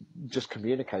just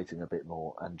communicating a bit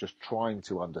more and just trying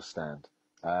to understand.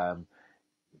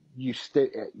 You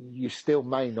still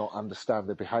may not understand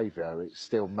the behaviour. It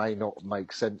still may not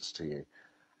make sense to you.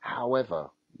 However,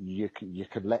 you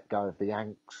can let go of the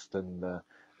angst and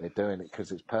they're doing it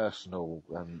because it's personal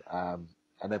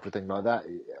and everything like that.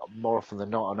 More often than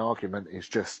not, an argument is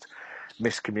just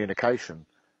miscommunication.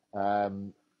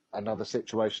 Another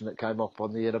situation that came up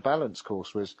on the Inner Balance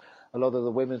course was a lot of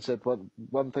the women said, well,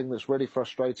 one thing that's really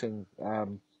frustrating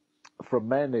from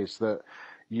men is that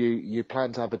you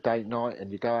plan to have a date night and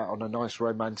you go out on a nice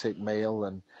romantic meal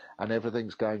and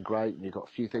everything's going great and you've got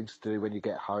a few things to do when you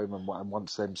get home, and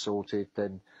once them sorted,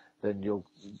 then you'll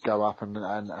go up and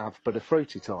have a bit of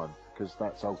fruity time, because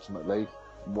that's ultimately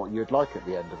what you'd like at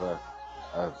the end of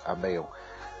a meal.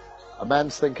 A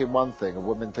man's thinking one thing, a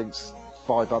woman thinks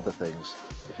 5 other things.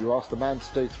 If you ask the man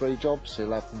to do 3 jobs,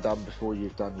 he'll have them done before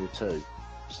you've done your 2.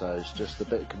 So it's just a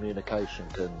bit of communication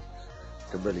can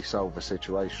really solve a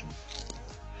situation.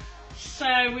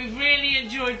 So we've really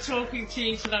enjoyed talking to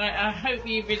you tonight. I hope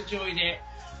you've enjoyed it.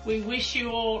 We wish you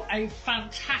all a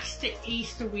fantastic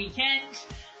Easter weekend,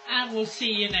 and we'll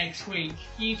see you next week.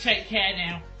 You take care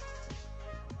now.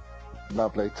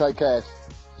 Lovely. Take care.